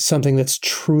 without something that's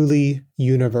truly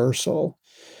universal.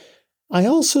 I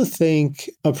also think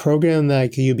a program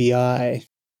like UBI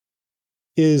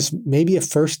is maybe a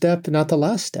first step, not the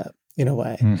last step in a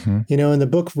way. And the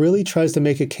book really tries to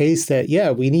make a case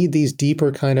that, we need these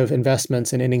deeper kind of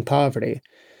investments in ending poverty,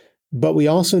 but we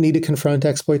also need to confront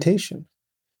exploitation,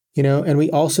 and we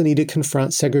also need to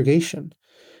confront segregation.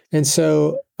 And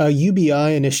so a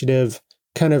UBI initiative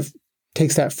kind of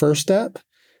takes that first step,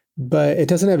 but it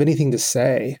doesn't have anything to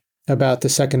say about the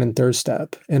second and third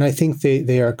step. And I think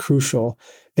they are crucial,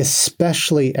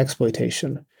 especially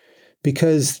exploitation,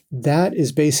 because that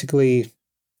is basically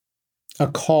a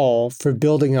call for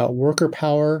building out worker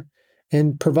power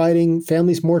and providing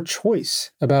families more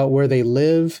choice about where they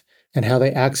live and how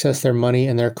they access their money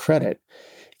and their credit.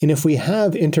 And if we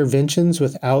have interventions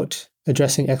without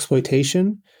addressing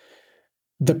exploitation,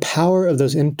 the power of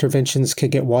those interventions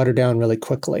can get watered down really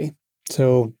quickly.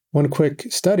 So one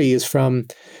quick study is from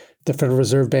the Federal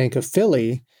Reserve Bank of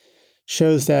Philly,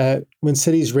 shows that when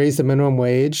cities raise the minimum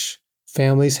wage,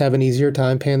 families have an easier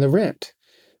time paying the rent.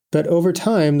 But over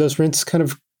time, those rents kind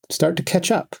of start to catch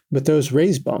up with those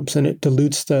raise bumps, and it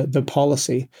dilutes the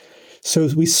policy. So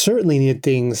we certainly need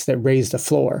things that raise the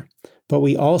floor, but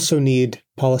we also need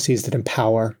policies that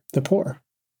empower the poor.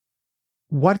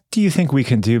 What do you think we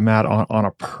can do, Matt, on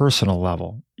a personal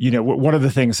level? One of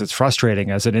the things that's frustrating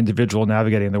as an individual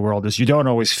navigating the world is you don't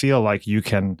always feel like you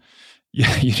can,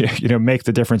 make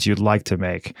the difference you'd like to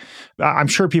make. I'm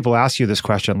sure people ask you this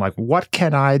question, like, what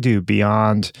can I do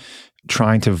beyond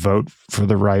trying to vote for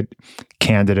the right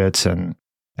candidates and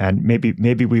And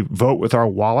maybe we vote with our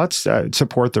wallets,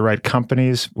 support the right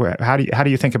companies. How do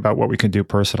you think about what we can do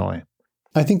personally?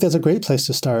 I think that's a great place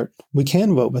to start. We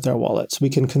can vote with our wallets. We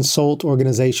can consult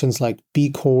organizations like B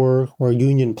Corps or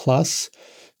Union Plus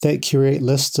that curate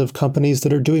lists of companies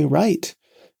that are doing right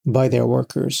by their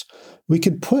workers. We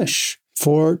could push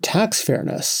for tax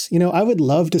fairness. I would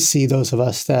love to see those of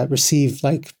us that receive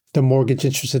like the mortgage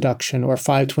interest deduction or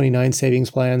 529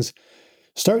 savings plans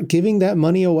start giving that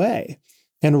money away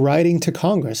and writing to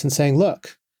Congress and saying,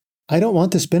 look, I don't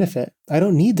want this benefit. I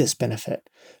don't need this benefit.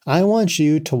 I want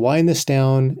you to wind this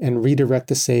down and redirect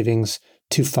the savings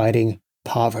to fighting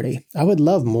poverty. I would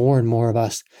love more and more of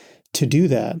us to do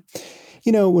that.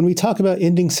 When we talk about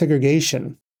ending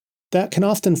segregation, that can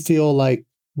often feel like,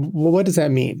 well, what does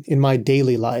that mean in my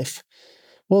daily life?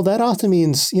 Well, that often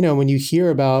means, when you hear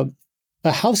about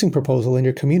a housing proposal in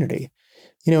your community,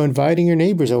 inviting your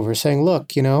neighbors over saying,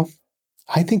 look,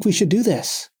 I think we should do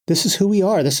this. This is who we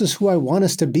are. This is who I want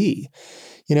us to be.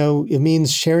 It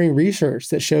means sharing research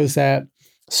that shows that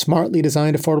smartly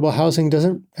designed affordable housing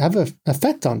doesn't have an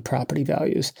effect on property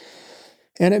values.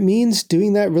 And it means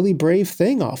doing that really brave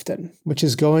thing often, which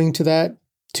is going to that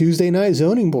Tuesday night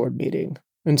zoning board meeting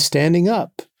and standing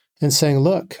up and saying,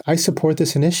 look, I support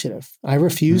this initiative. I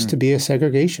refuse to be a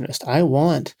segregationist. I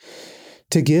want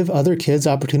to give other kids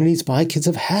opportunities my kids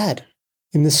have had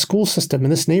in this school system, in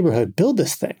this neighborhood. Build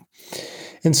this thing.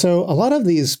 And so a lot of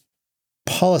these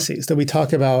policies that we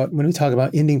talk about when we talk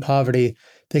about ending poverty,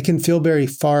 they can feel very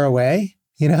far away,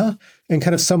 and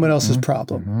kind of someone else's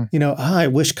problem. I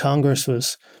wish Congress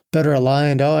was better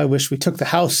aligned. I wish we took the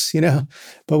House,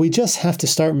 but we just have to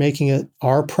start making it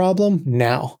our problem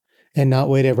now and not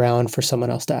wait around for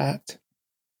someone else to act.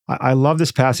 I love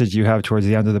this passage you have towards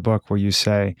the end of the book where you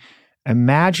say,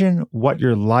 imagine what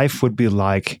your life would be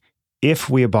like if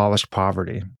we abolished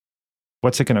poverty.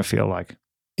 What's it going to feel like?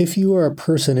 If you are a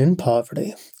person in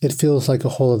poverty, it feels like a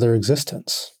whole other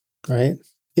existence, right?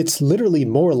 It's literally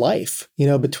more life.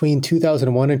 Between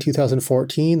 2001 and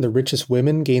 2014, the richest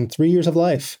women gained 3 years of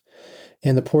life,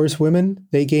 and the poorest women,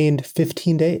 they gained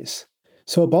 15 days.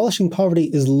 So abolishing poverty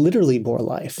is literally more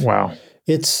life. Wow.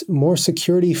 It's more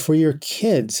security for your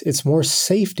kids. It's more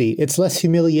safety. It's less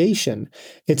humiliation.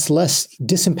 It's less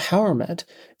disempowerment.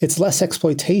 It's less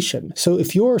exploitation. So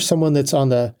if you're someone that's on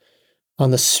the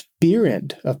spear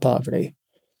end of poverty,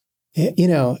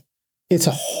 it's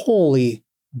a wholly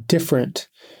different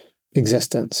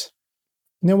existence.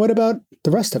 Now, what about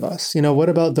the rest of us? What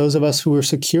about those of us who are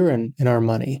secure in our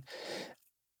money?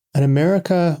 An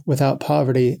America without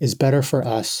poverty is better for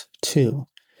us too.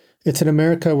 It's an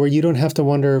America where you don't have to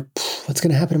wonder, what's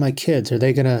going to happen to my kids? Are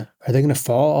they going to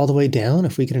fall all the way down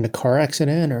if we get in a car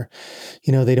accident or,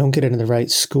 they don't get into the right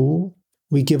school?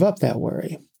 We give up that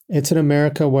worry. It's an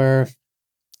America where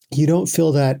you don't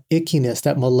feel that ickiness,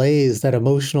 that malaise, that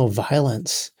emotional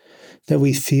violence that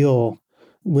we feel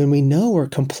when we know we're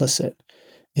complicit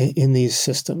in these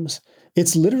systems.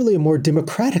 It's literally a more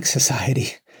democratic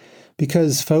society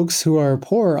because folks who are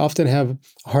poor often have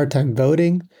a hard time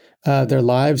voting. Their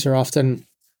lives are often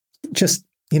just,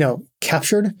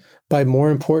 captured by more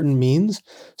important means.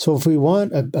 So if we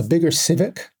want a bigger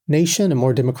civic nation, a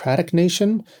more democratic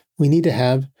nation, we need to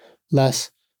have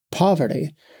less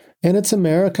poverty. And it's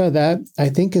America that I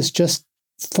think is just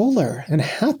fuller and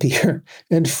happier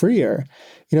and freer.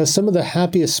 Some of the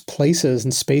happiest places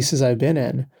and spaces I've been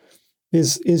in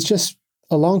is just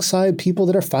alongside people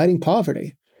that are fighting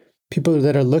poverty, people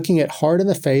that are looking it hard in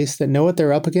the face, that know what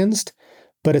they're up against,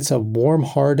 but it's a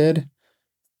warm-hearted,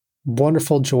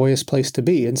 wonderful, joyous place to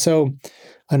be. And so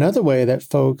another way that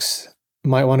folks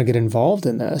might want to get involved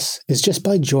in this is just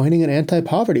by joining an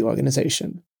anti-poverty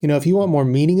organization. If you want more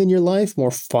meaning in your life, more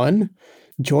fun,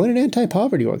 join an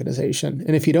anti-poverty organization.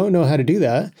 And if you don't know how to do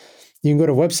that, you can go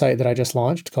to a website that I just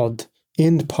launched called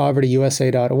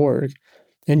endpovertyusa.org.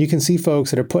 And you can see folks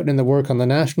that are putting in the work on the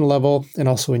national level and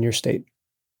also in your state.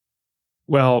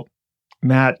 Well,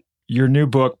 Matt, your new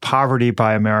book, Poverty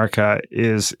by America,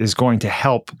 is going to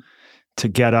help to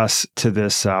get us to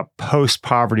this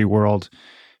post-poverty world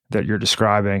that you're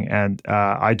describing. And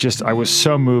I was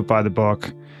so moved by the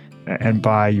book and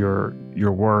by your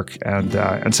work.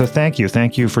 And so thank you.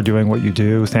 Thank you for doing what you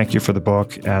do. Thank you for the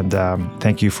book. And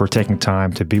thank you for taking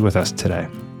time to be with us today.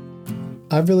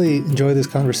 I've really enjoyed this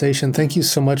conversation. Thank you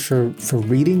so much for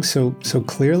reading so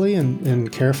clearly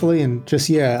and carefully. And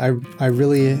just, I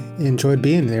really enjoyed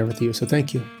being there with you. So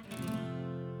thank you.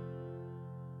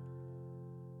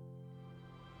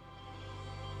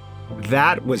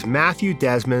 That was Matthew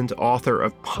Desmond, author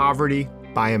of Poverty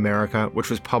by America, which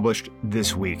was published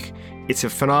this week. It's a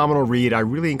phenomenal read. I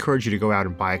really encourage you to go out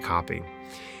and buy a copy.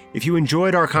 If you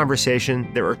enjoyed our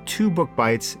conversation, there are 2 book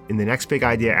bites in the Next Big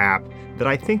Idea app that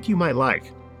I think you might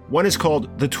like. One is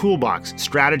called The Toolbox: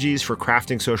 Strategies for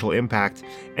Crafting Social Impact,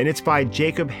 and it's by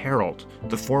Jacob Harold,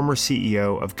 the former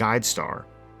CEO of GuideStar.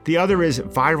 The other is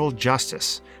Viral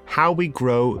Justice: How We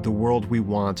Grow the World We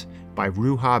Want by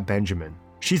Ruha Benjamin.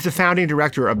 She's the founding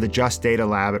director of the Just Data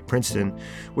Lab at Princeton,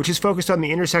 which is focused on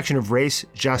the intersection of race,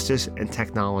 justice, and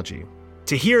technology.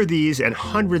 To hear these and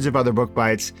hundreds of other book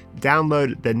bites,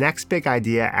 download the Next Big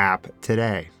Idea app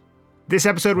today. This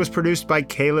episode was produced by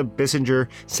Caleb Bissinger,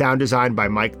 sound design by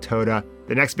Mike Toda.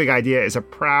 The Next Big Idea is a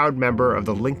proud member of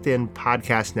the LinkedIn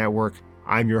Podcast Network.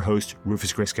 I'm your host,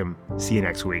 Rufus Griscom. See you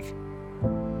next week.